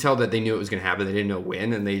that you could tell that they knew it was going to happen. They didn't know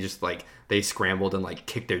when, and they just like, they scrambled and like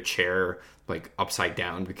kicked their chair like upside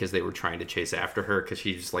down, because they were trying to chase after her, because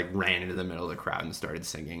she just like ran into the middle of the crowd and started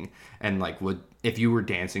singing. And like, if you were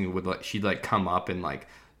dancing, she'd like come up and like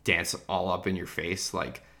dance all up in your face.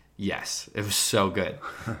 Like, yes, it was so good.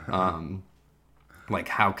 Like,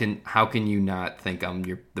 how can you not think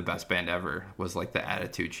you're the best band ever, was like the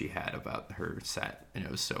attitude she had about her set, and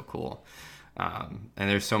it was so cool. And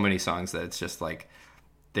there's so many songs that it's just like,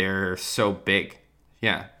 they're so big.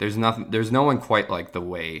 Yeah, there's no one quite like the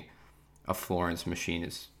way a Florence and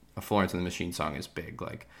the Machine song is big.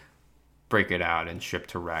 Like, Break It Out and Ship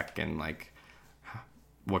to Wreck and like,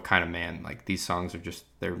 What Kind of Man. Like, these songs are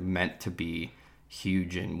they're meant to be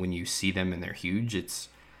huge, and when you see them and they're huge, it's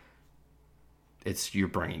your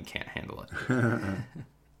brain can't handle it.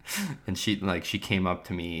 And she came up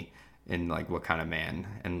to me in like, What Kind of Man,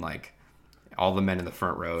 and like all the men in the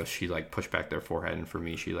front row, she like pushed back their forehead, and for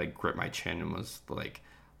me, she like gripped my chin and was like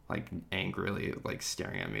angrily like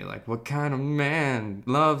staring at me like, what kind of man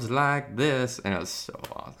loves like this? And it was so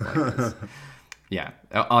awesome. Like, yeah,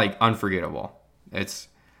 like unforgettable.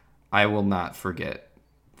 I will not forget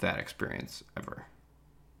that experience ever.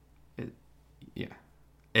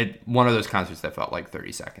 One of those concerts that felt like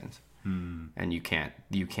 30 seconds, and you can't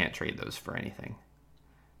trade those for anything.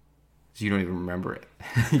 So you don't even remember it.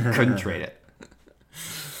 You couldn't trade it.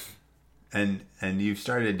 And you've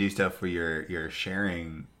started to do stuff where you're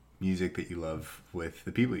sharing music that you love with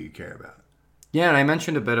the people you care about. Yeah, and I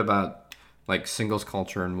mentioned a bit about like singles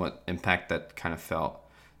culture and what impact that kind of felt.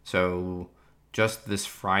 So just this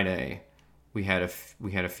Friday, we had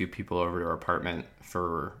a few people over to our apartment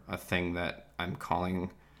for a thing that I'm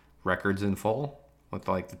calling Records in Full, with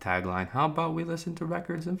like the tagline, how about we listen to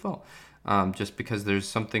Records in Full? Just because there's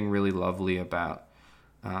something really lovely about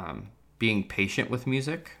being patient with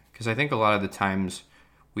music, because I think a lot of the times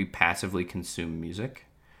we passively consume music,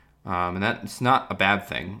 and that's not a bad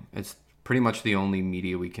thing. It's pretty much the only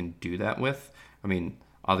media we can do that with. I mean,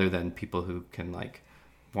 other than people who can like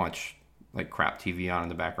watch like crap TV on in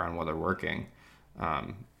the background while they're working.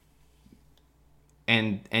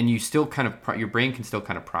 And you still kind of, your brain can still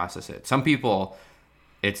kind of process it. Some people,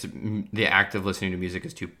 it's the act of listening to music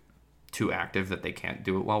is too active that they can't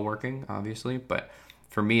do it while working, obviously. But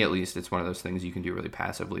for me, at least, it's one of those things you can do really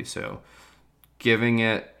passively. So giving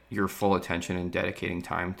it your full attention and dedicating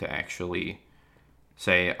time to actually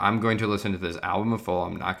say, I'm going to listen to this album in full.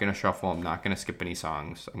 I'm not going to shuffle. I'm not going to skip any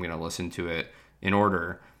songs. I'm going to listen to it in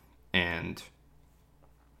order. And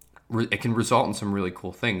it can result in some really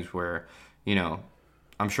cool things where, you know,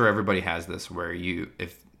 I'm sure everybody has this where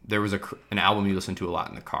if there was an album you listen to a lot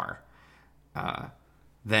in the car,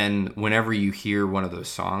 then whenever you hear one of those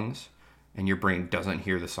songs and your brain doesn't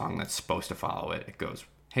hear the song that's supposed to follow it, it goes,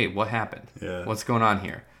 hey, what happened? Yeah. What's going on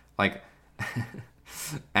here? Like,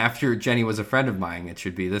 after Jenny Was a Friend of Mine, it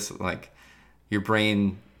should be this, like, your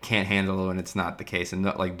brain can't handle it when it's not the case. And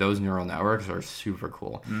like those neural networks are super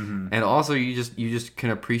cool. Mm-hmm. And also you just can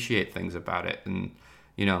appreciate things about it. And,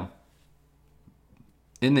 you know,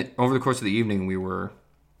 over the course of the evening, we were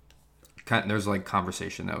there's like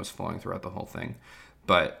conversation that was flowing throughout the whole thing,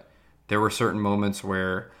 but there were certain moments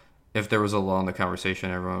where if there was a lull in the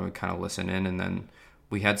conversation, everyone would kind of listen in, and then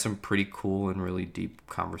we had some pretty cool and really deep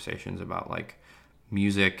conversations about like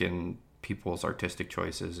music and people's artistic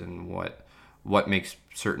choices and what makes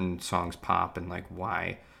certain songs pop, and like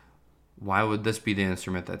why would this be the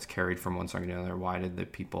instrument that's carried from one song to another? Why did the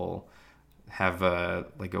people have a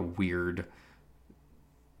weird,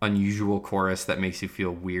 unusual chorus that makes you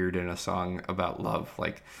feel weird in a song about love?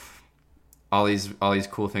 Like all these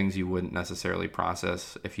cool things you wouldn't necessarily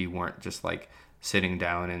process if you weren't just like sitting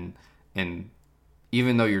down and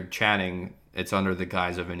even though you're chatting, it's under the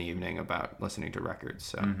guise of an evening about listening to records.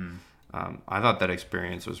 So I thought that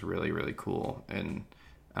experience was really, really cool. And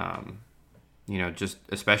you know, just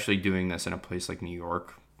especially doing this in a place like New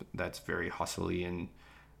York that's very hustly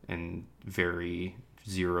and very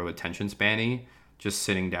zero attention spanny, just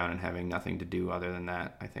sitting down and having nothing to do other than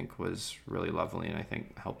that, I think was really lovely, and I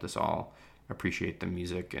think helped us all appreciate the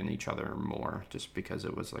music and each other more, just because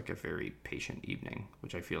it was like a very patient evening,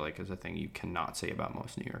 which I feel like is a thing you cannot say about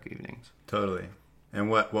most New York evenings. Totally. And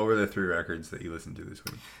what were the 3 records that you listened to this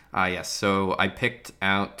week? Yes, so I picked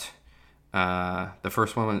out the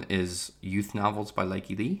first one is Youth Novels by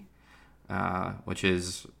Likey Lee, which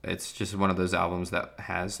it's just one of those albums that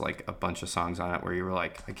has like a bunch of songs on it where you were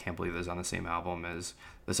like, I can't believe this is on the same album as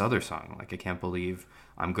this other song. Like, I can't believe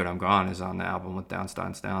I'm Good, I'm Gone is on the album with Downs,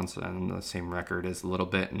 Downs, Downs, and the same record as A Little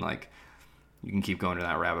Bit. And like, you can keep going to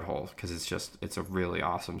that rabbit hole because it's a really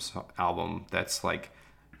awesome album that's like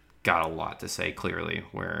got a lot to say clearly,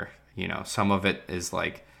 where, you know, some of it is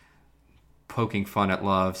like poking fun at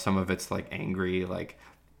love, some of it's like angry, like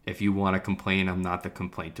if you want to complain, I'm not the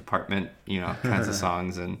complaint department, you know, kinds of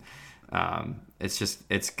songs. And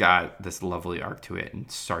it's got this lovely arc to it,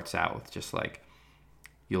 and starts out with just like,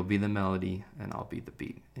 you'll be the melody and I'll be the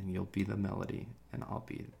beat, and you'll be the melody and I'll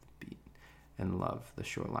be the beat, and love the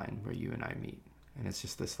shoreline where you and I meet. And it's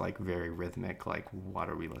just this like very rhythmic, like, what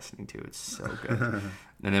are we listening to? It's so good.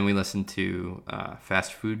 And then we listened to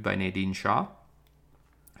Fast Food by Nadine Shaw,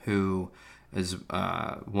 who is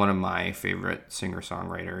one of my favorite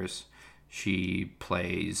singer-songwriters. She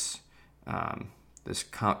plays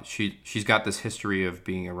she's got this history of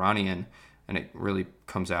being Iranian, and it really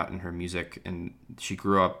comes out in her music. And she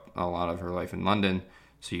grew up a lot of her life in London,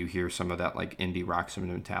 so you hear some of that like indie rock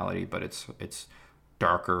mentality, but it's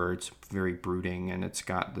darker, it's very brooding, and it's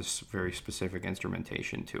got this very specific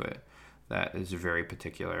instrumentation to it that is very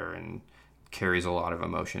particular and carries a lot of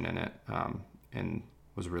emotion in it. And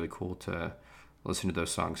was really cool to listen to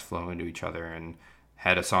those songs flow into each other, and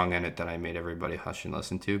had a song in it that I made everybody hush and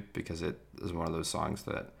listen to, because it is one of those songs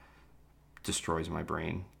that destroys my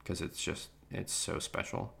brain because it's so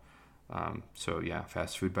special. So yeah,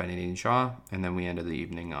 Fast Food by Nadine Shaw. And then we ended the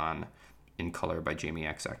evening on In Color by Jamie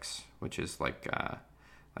XX, which is like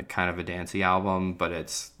kind of a dancey album, but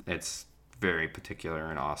it's very particular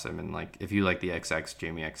and awesome. And like, if you like the XX,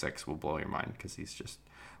 Jamie XX will blow your mind, because he's just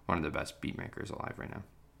one of the best beat makers alive right now.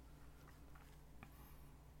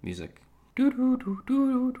 Music. The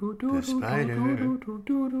spider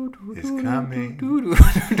is coming.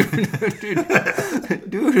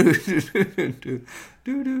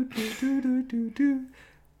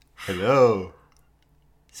 Hello.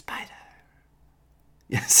 Spider.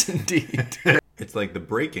 Yes, indeed. It's like the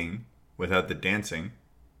breaking without the dancing.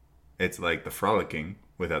 It's like the frolicking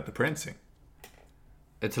without the prancing.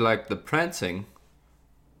 It's like the prancing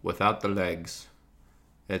without the legs.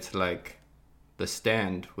 It's like the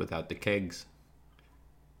stand without the kegs.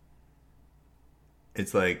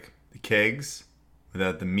 It's like the kegs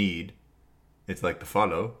without the mead. It's like the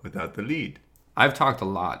follow without the lead. I've talked a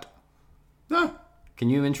lot. No. Can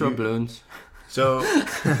you intro Bloons? So,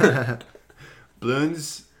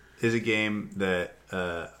 Bloons is a game that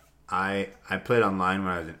I played online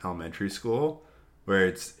when I was in elementary school, where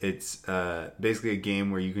it's basically a game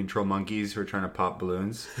where you control monkeys who are trying to pop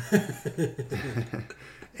balloons.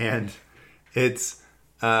 And it's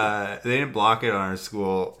They didn't block it on our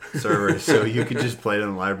school server, so you could just play it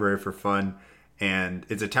in the library for fun. And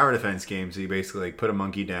it's a tower defense game, so you basically like put a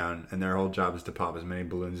monkey down, and their whole job is to pop as many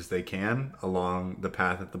balloons as they can along the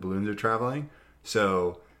path that the balloons are traveling.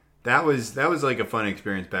 So that was like a fun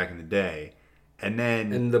experience back in the day. And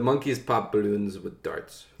then And the monkeys pop balloons with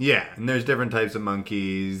darts. yeah, and there's different types of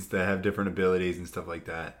monkeys that have different abilities and stuff like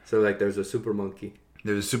that. So like there's a super monkey.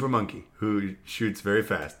 There's a super monkey who shoots very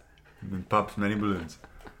fast and pops many balloons.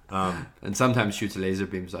 And sometimes shoots laser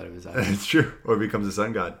beams out of his eyes. It's true, or becomes a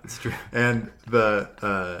sun god. It's true. And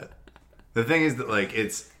the thing is that like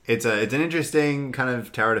it's an interesting kind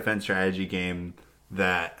of tower defense strategy game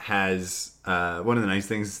that has one of the nice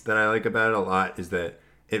things that I like about it a lot is that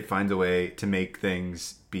it finds a way to make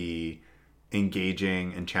things be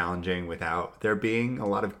engaging and challenging without there being a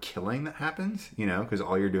lot of killing that happens, you know, because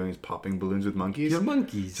all you're doing is popping balloons with monkeys. You're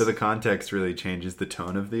monkeys. So the context really changes the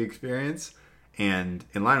tone of the experience. And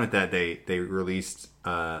in line with that, they released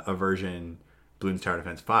a version, Bloons Tower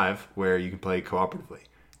Defense 5, where you can play cooperatively.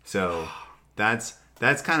 So that's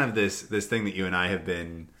kind of this thing that you and I have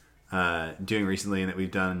been doing recently, and that we've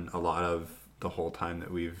done a lot of the whole time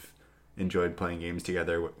that we've enjoyed playing games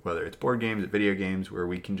together, whether it's board games or video games, where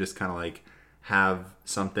we can just kind of like have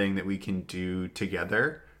something that we can do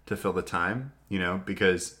together to fill the time, you know,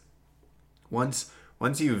 because once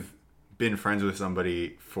you've been friends with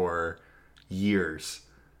somebody for years,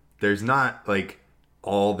 there's not like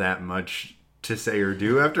all that much to say or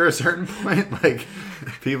do after a certain point. Like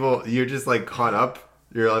people, you're just like caught up,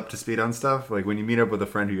 you're up to speed on stuff. Like when you meet up with a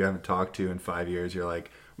friend who you haven't talked to in 5 years, you're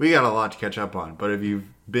like, we got a lot to catch up on. But if you've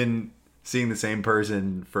been seeing the same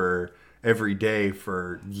person for every day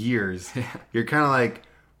for years, you're kind of like,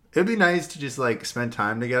 it'd be nice to just like spend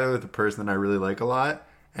time together with a person that I really like a lot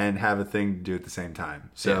and have a thing to do at the same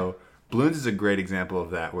time. So Bloons is a great example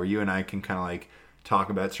of that, where you and I can kind of like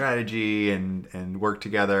talk about strategy and work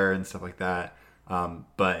together and stuff like that.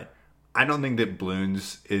 But I don't think that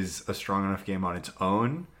Bloons is a strong enough game on its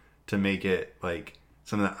own to make it like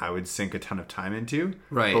something that I would sink a ton of time into.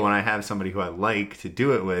 Right. But when I have somebody who I like to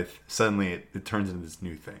do it with, suddenly it turns into this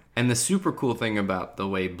new thing. And the super cool thing about the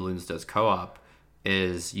way Bloons does co-op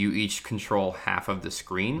is you each control half of the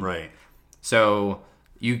screen. Right. So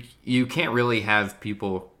you can't really have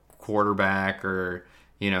people quarterback or,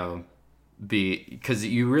 you know, because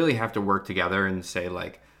you really have to work together and say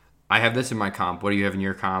like, I have this in my comp. What do you have in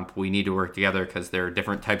your comp? We need to work together because there are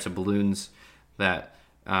different types of balloons that...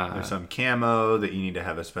 there's some camo that you need to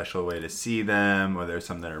have a special way to see them, or there's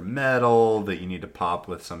some that are metal that you need to pop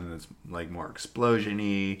with something that's like more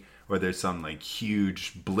explosion-y, or there's some like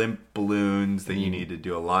huge blimp balloons that you need to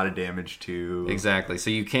do a lot of damage to. Exactly.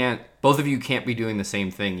 So both of you can't be doing the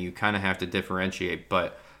same thing. You kind of have to differentiate,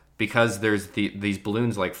 but because there's these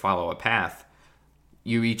balloons like follow a path,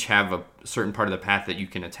 you each have a certain part of the path that you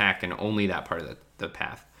can attack, and only that part of the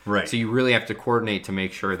path. Right. So you really have to coordinate to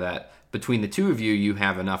make sure that between the two of you, you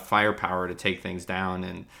have enough firepower to take things down,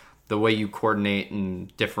 and the way you coordinate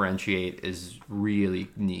and differentiate is really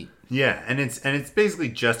neat. Yeah, and it's basically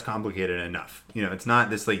just complicated enough. You know, it's not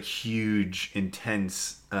this like huge,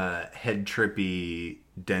 intense, head trippy,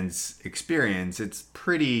 dense experience. It's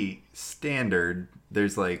pretty standard.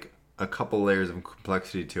 There's like a couple layers of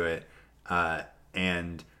complexity to it,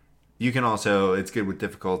 and you can also, it's good with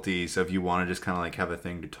difficulty. So if you want to just kind of like have a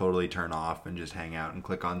thing to totally turn off and just hang out and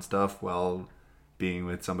click on stuff while being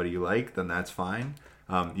with somebody you like, then that's fine.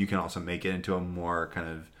 You can also make it into a more kind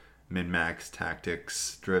of min-max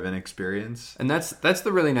tactics driven experience. And that's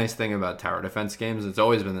the really nice thing about tower defense games. It's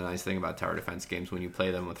always been the nice thing about tower defense games when you play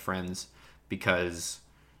them with friends, because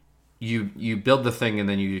you build the thing and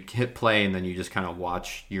then you hit play and then you just kind of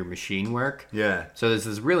watch your machine work. Yeah. So there's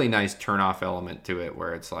this really nice turn off element to it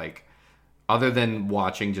where it's like, other than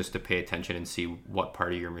watching just to pay attention and see what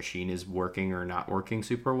part of your machine is working or not working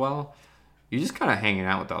super well, you're just kind of hanging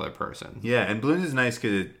out with the other person. Yeah, and Bloons is nice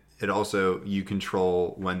because it also, you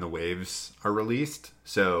control when the waves are released.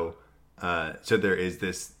 So there is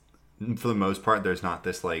this, for the most part, there's not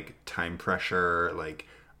this like time pressure, like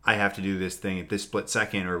I have to do this thing at this split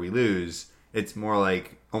second or we lose. It's more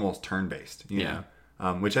like almost turn-based, you know?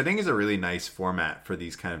 Which I think is a really nice format for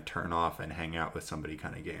these kind of turn off and hang out with somebody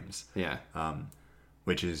kind of games. Yeah.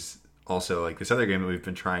 Which is also like this other game that we've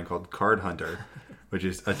been trying called Card Hunter, which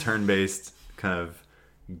is a turn-based kind of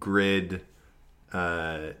grid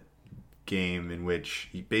game in which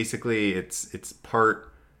basically it's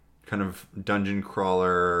part kind of dungeon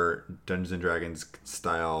crawler, Dungeons and Dragons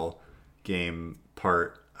style game,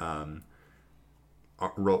 part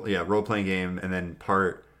role-playing game, and then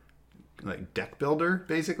part like deck builder,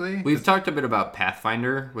 basically. We've talked a bit about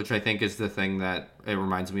Pathfinder, which I think is the thing that it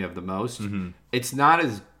reminds me of the most. Mm-hmm. It's not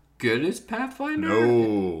as good as Pathfinder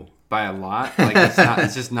No. by a lot. Like it's not.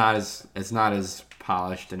 It's just not as. It's not as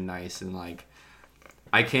polished and nice, and like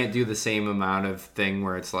I can't do the same amount of thing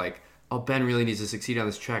where it's like, oh, Ben really needs to succeed on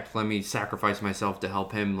this check. Let me sacrifice myself to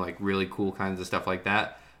help him. Like really cool kinds of stuff like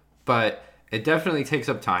that. But it definitely takes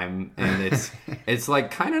up time, and it's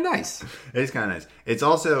like kind of nice. It's kind of nice. It's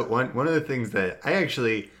also one of the things that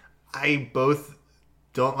I both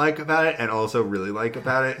don't like about it and also really like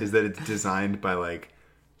about it is that it's designed by like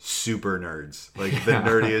super nerds, like the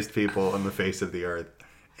nerdiest people on the face of the earth,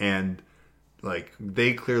 and like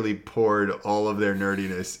they clearly poured all of their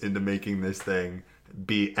nerdiness into making this thing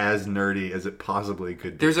be as nerdy as it possibly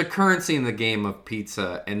could be. There's a currency in the game of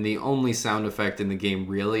pizza, and the only sound effect in the game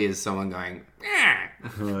really is someone going, "Ah."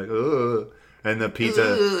 Like, ugh. And the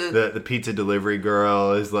pizza delivery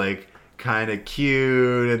girl is like kind of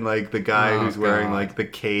cute, and like the guy who's wearing like the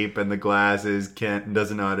cape and the glasses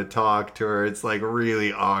doesn't know how to talk to her. It's like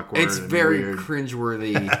really awkward. It's and very weird.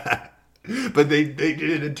 cringeworthy. But they did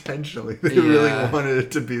it intentionally. They really wanted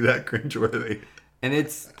it to be that cringeworthy. And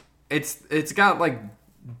it's got like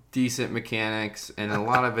decent mechanics, and a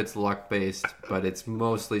lot of it's luck based, but it's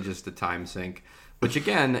mostly just a time sink, which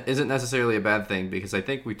again isn't necessarily a bad thing because I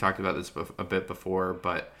think we talked about this a bit before.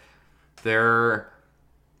 But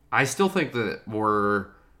I still think that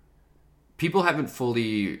people haven't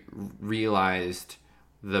fully realized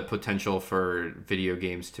the potential for video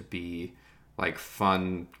games to be like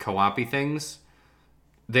fun co-op-y things.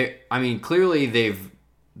 Clearly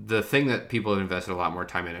the thing that people have invested a lot more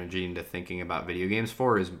time and energy into thinking about video games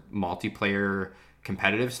for is multiplayer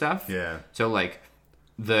competitive stuff. Yeah. So like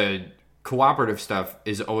the cooperative stuff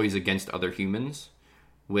is always against other humans,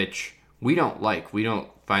 which we don't like. We don't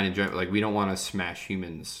find enjoyment. Like we don't want to smash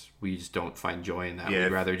humans. We just don't find joy in that. Yeah.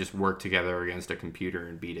 We'd rather just work together against a computer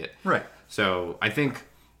and beat it. Right. So I think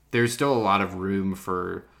there's still a lot of room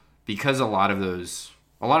because a lot of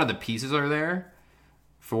the pieces are there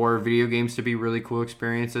for video games to be really cool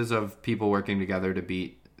experiences of people working together to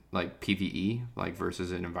beat like PvE, like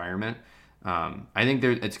versus an environment. I think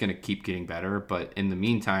it's going to keep getting better, but in the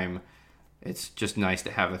meantime, it's just nice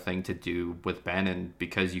to have a thing to do with Ben, and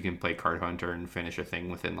because you can play Card Hunter and finish a thing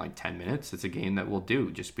within like 10 minutes, it's a game that we'll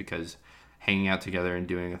do just because hanging out together and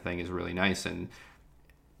doing a thing is really nice. And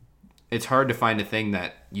it's hard to find a thing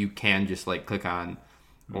that you can just like click on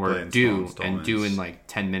or do in like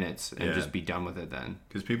 10 minutes and just be done with it then.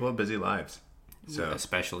 Because people have busy lives. So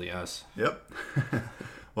especially us. Yep.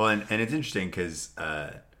 Well, and it's interesting because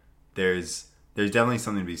there's definitely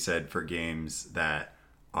something to be said for games that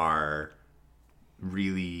are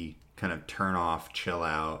really kind of turn off, chill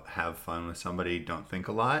out, have fun with somebody, don't think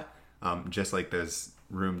a lot. Just like there's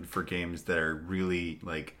room for games that are really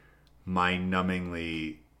like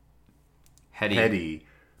mind-numbingly heady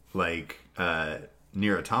like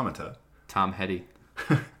Nier Automata. Tom Petty.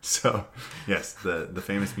 So, yes, the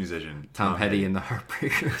famous musician. Tom Petty and the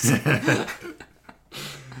Heartbreakers.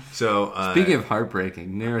 So, speaking of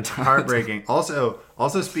heartbreaking, Nier Automata. Heartbreaking. Also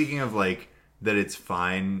speaking of like that it's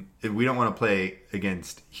fine. We don't want to play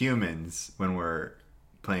against humans when we're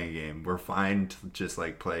playing a game. We're fine to just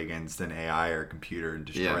like play against an AI or a computer and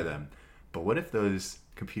destroy them. But what if those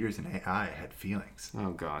computers and AI had feelings?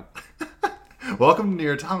 Oh, God. Welcome to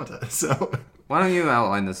Nier Automata. So why don't you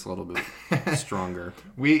outline this a little bit stronger?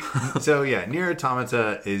 Nier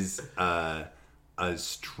Automata is a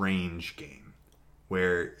strange game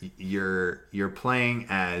where you're playing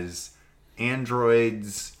as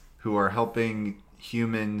androids who are helping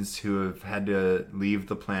humans who have had to leave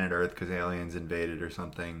the planet Earth because aliens invaded or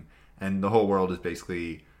something, and the whole world is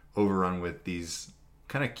basically overrun with these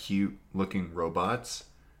kind of cute looking robots.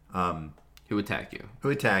 Who attack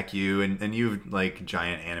you, and you've like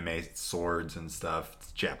giant anime swords and stuff.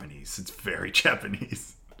 It's Japanese. It's very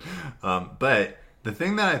Japanese. But the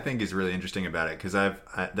thing that I think is really interesting about it, because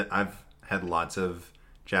I've had lots of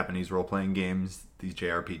Japanese role-playing games, these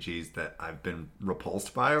JRPGs, that I've been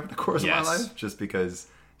repulsed by over the course of my life, just because,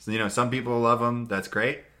 some people love them. That's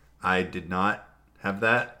great. I did not have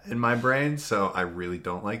that in my brain, so I really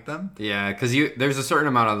don't like them. Yeah, because there's a certain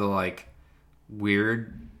amount of the like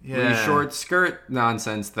weird, really short skirt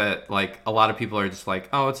nonsense that like a lot of people are just like,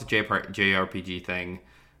 oh, it's a JRPG thing.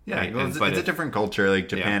 Yeah, right? Well, it's a different culture. Like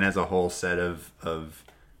Japan has a whole set of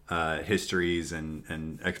histories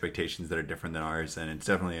and expectations that are different than ours, and it's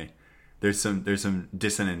definitely there's some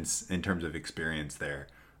dissonance in terms of experience there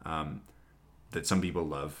that some people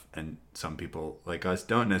love and some people like us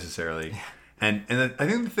don't necessarily. And I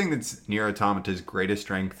think the thing that's Nier Automata's greatest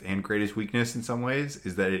strength and greatest weakness in some ways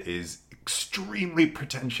is that it is extremely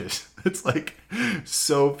pretentious. It's like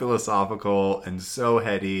so philosophical and so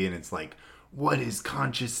heady, and it's like, what is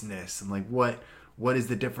consciousness? And like what is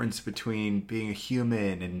the difference between being a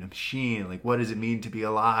human and a machine? Like, what does it mean to be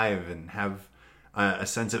alive and have a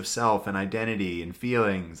sense of self and identity and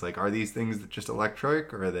feelings? Like, are these things just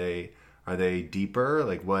electric, or are they deeper?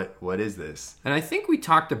 Like, what is this? And I think we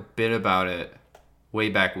talked a bit about it way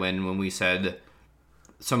back when we said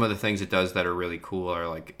some of the things it does that are really cool are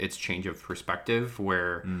like its change of perspective,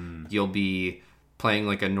 where you'll be playing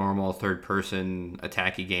like a normal third-person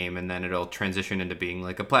attacky game, and then it'll transition into being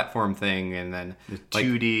like a platform thing, and then like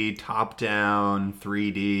 2D, top-down,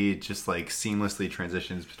 3D, just like seamlessly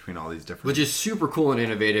transitions between all these different... which is super cool and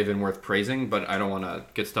innovative and worth praising, but I don't want to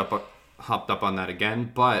get hopped up on that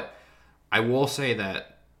again. But I will say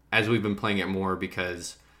that as we've been playing it more,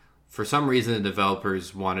 because for some reason the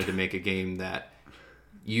developers wanted to make a game that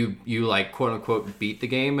you like quote-unquote beat the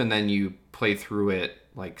game, and then you play through it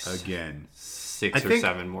like Again. 6 or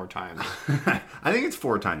 7 more times. I think it's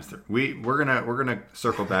 4 times through. We're gonna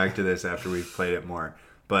circle back to this after we've played it more.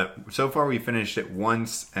 But so far we finished it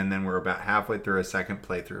once, and then we're about halfway through a second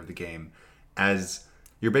playthrough of the game. As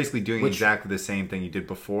you're basically doing exactly the same thing you did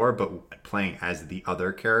before, but playing as the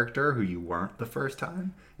other character who you weren't the first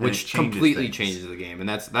time, and which completely changes the game. And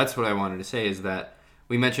that's what I wanted to say, is that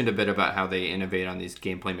we mentioned a bit about how they innovate on these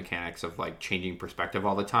gameplay mechanics of like changing perspective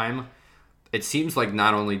all the time. It seems like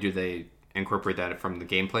not only do they incorporate that from the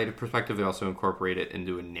gameplay perspective, they also incorporate it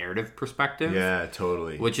into a narrative perspective. Yeah,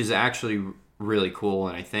 totally. Which is actually really cool.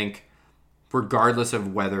 And I think regardless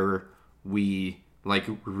of whether we like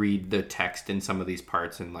read the text in some of these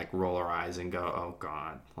parts and like roll our eyes and go, oh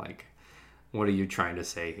God, like, what are you trying to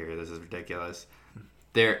say here? This is ridiculous.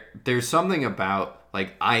 There's something about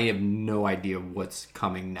like, I have no idea what's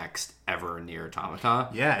coming next ever in Nier Automata.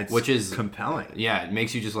 Yeah, which is compelling. Yeah, it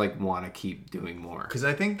makes you just like want to keep doing more. Because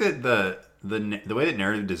I think that the way that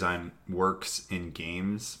narrative design works in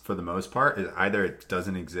games for the most part is either it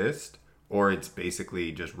doesn't exist, or it's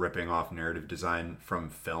basically just ripping off narrative design from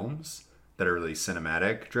films that are really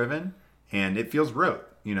cinematic driven, and it feels rote.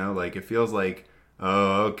 You know, like it feels like,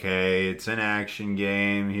 oh, okay, it's an action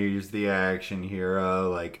game. Here's the action hero.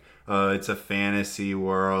 Like, it's a fantasy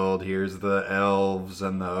world. Here's the elves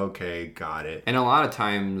and okay, got it. And a lot of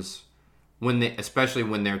times, especially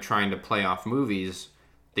when they're trying to play off movies,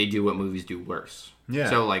 they do what movies do worse. Yeah.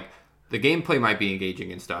 So like, the gameplay might be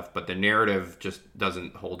engaging and stuff, but the narrative just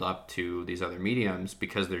doesn't hold up to these other mediums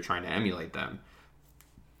because they're trying to emulate them.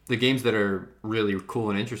 The games that are really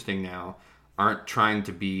cool and interesting now aren't trying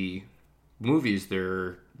to be movies.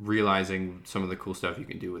 They're realizing some of the cool stuff you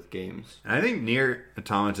can do with games. And I think Nier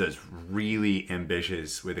Automata is really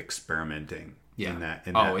ambitious with experimenting in that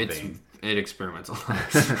vein. It experiments a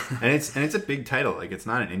lot. and it's a big title. Like, it's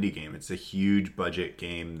not an indie game. It's a huge budget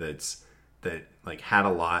game that like had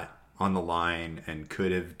a lot on the line and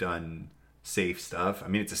could have done safe stuff. I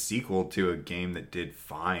mean, it's a sequel to a game that did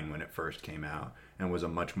fine when it first came out and was a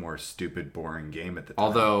much more stupid, boring game at the time.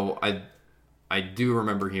 Although I do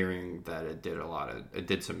remember hearing that it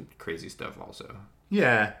did some crazy stuff also.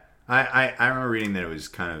 Yeah. I remember reading that it was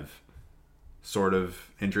kind of sort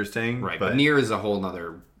of interesting. Right, but Nier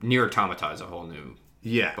Automata is a whole new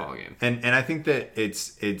ballgame. And I think that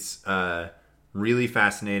it's really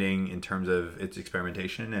fascinating in terms of its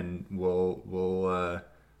experimentation, and we'll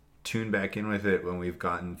tune back in with it when we've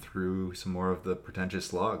gotten through some more of the pretentious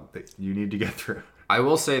slog that you need to get through. I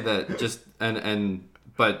will say that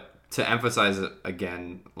but to emphasize it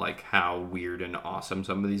again, like how weird and awesome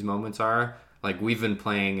some of these moments are. Like, we've been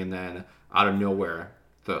playing, and then out of nowhere,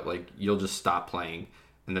 you'll just stop playing,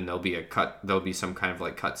 and then there'll be some kind of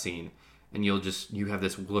like cut scene, and you have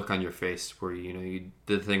this look on your face where you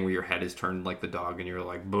the thing where your head is turned like the dog, and you're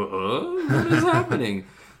like, what is happening?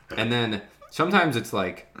 And then sometimes it's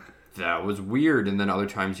like, that was weird, and then other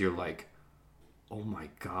times you're like, oh my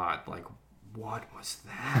God, like, what was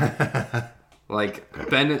that? Like,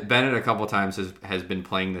 Bennett a couple times has been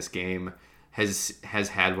playing this game, has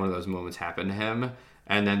had one of those moments happen to him,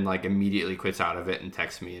 and then like immediately quits out of it and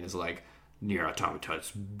texts me and is like, Nier Automata,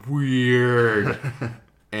 it's weird.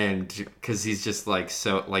 And because he's just like,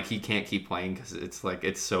 so like, he can't keep playing because it's like,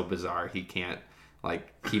 it's so bizarre. He can't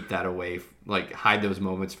like keep that away, like hide those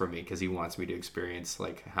moments from me, because he wants me to experience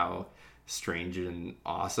like how strange and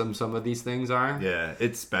awesome some of these things are. Yeah,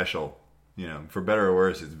 it's special. For better or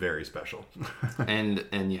worse, it's very special. and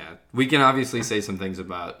yeah, we can obviously say some things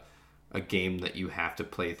about a game that you have to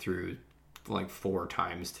play through like 4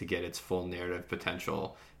 times to get its full narrative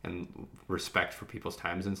potential and respect for people's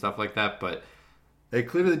times and stuff like that. But it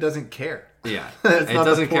clearly doesn't care. yeah, That's it not the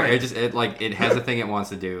doesn't care. point. It has a thing it wants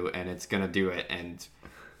to do, and it's gonna do it. And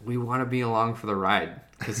we want to be along for the ride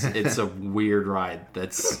because it's a weird ride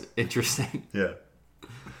that's interesting. Yeah.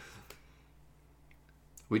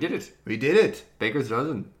 We did it. We did it. Baker's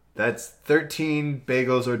dozen. That's 13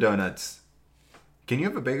 bagels or donuts. Can you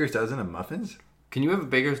have a baker's dozen of muffins? Can you have a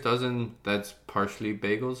baker's dozen that's partially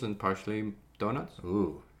bagels and partially donuts?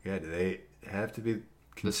 Ooh, yeah. Do they have to be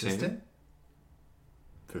consistent?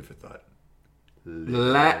 Food for thought.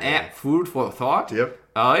 Food for thought. Yep.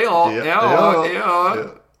 Oh, yeah.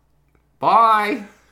 Yeah. Bye.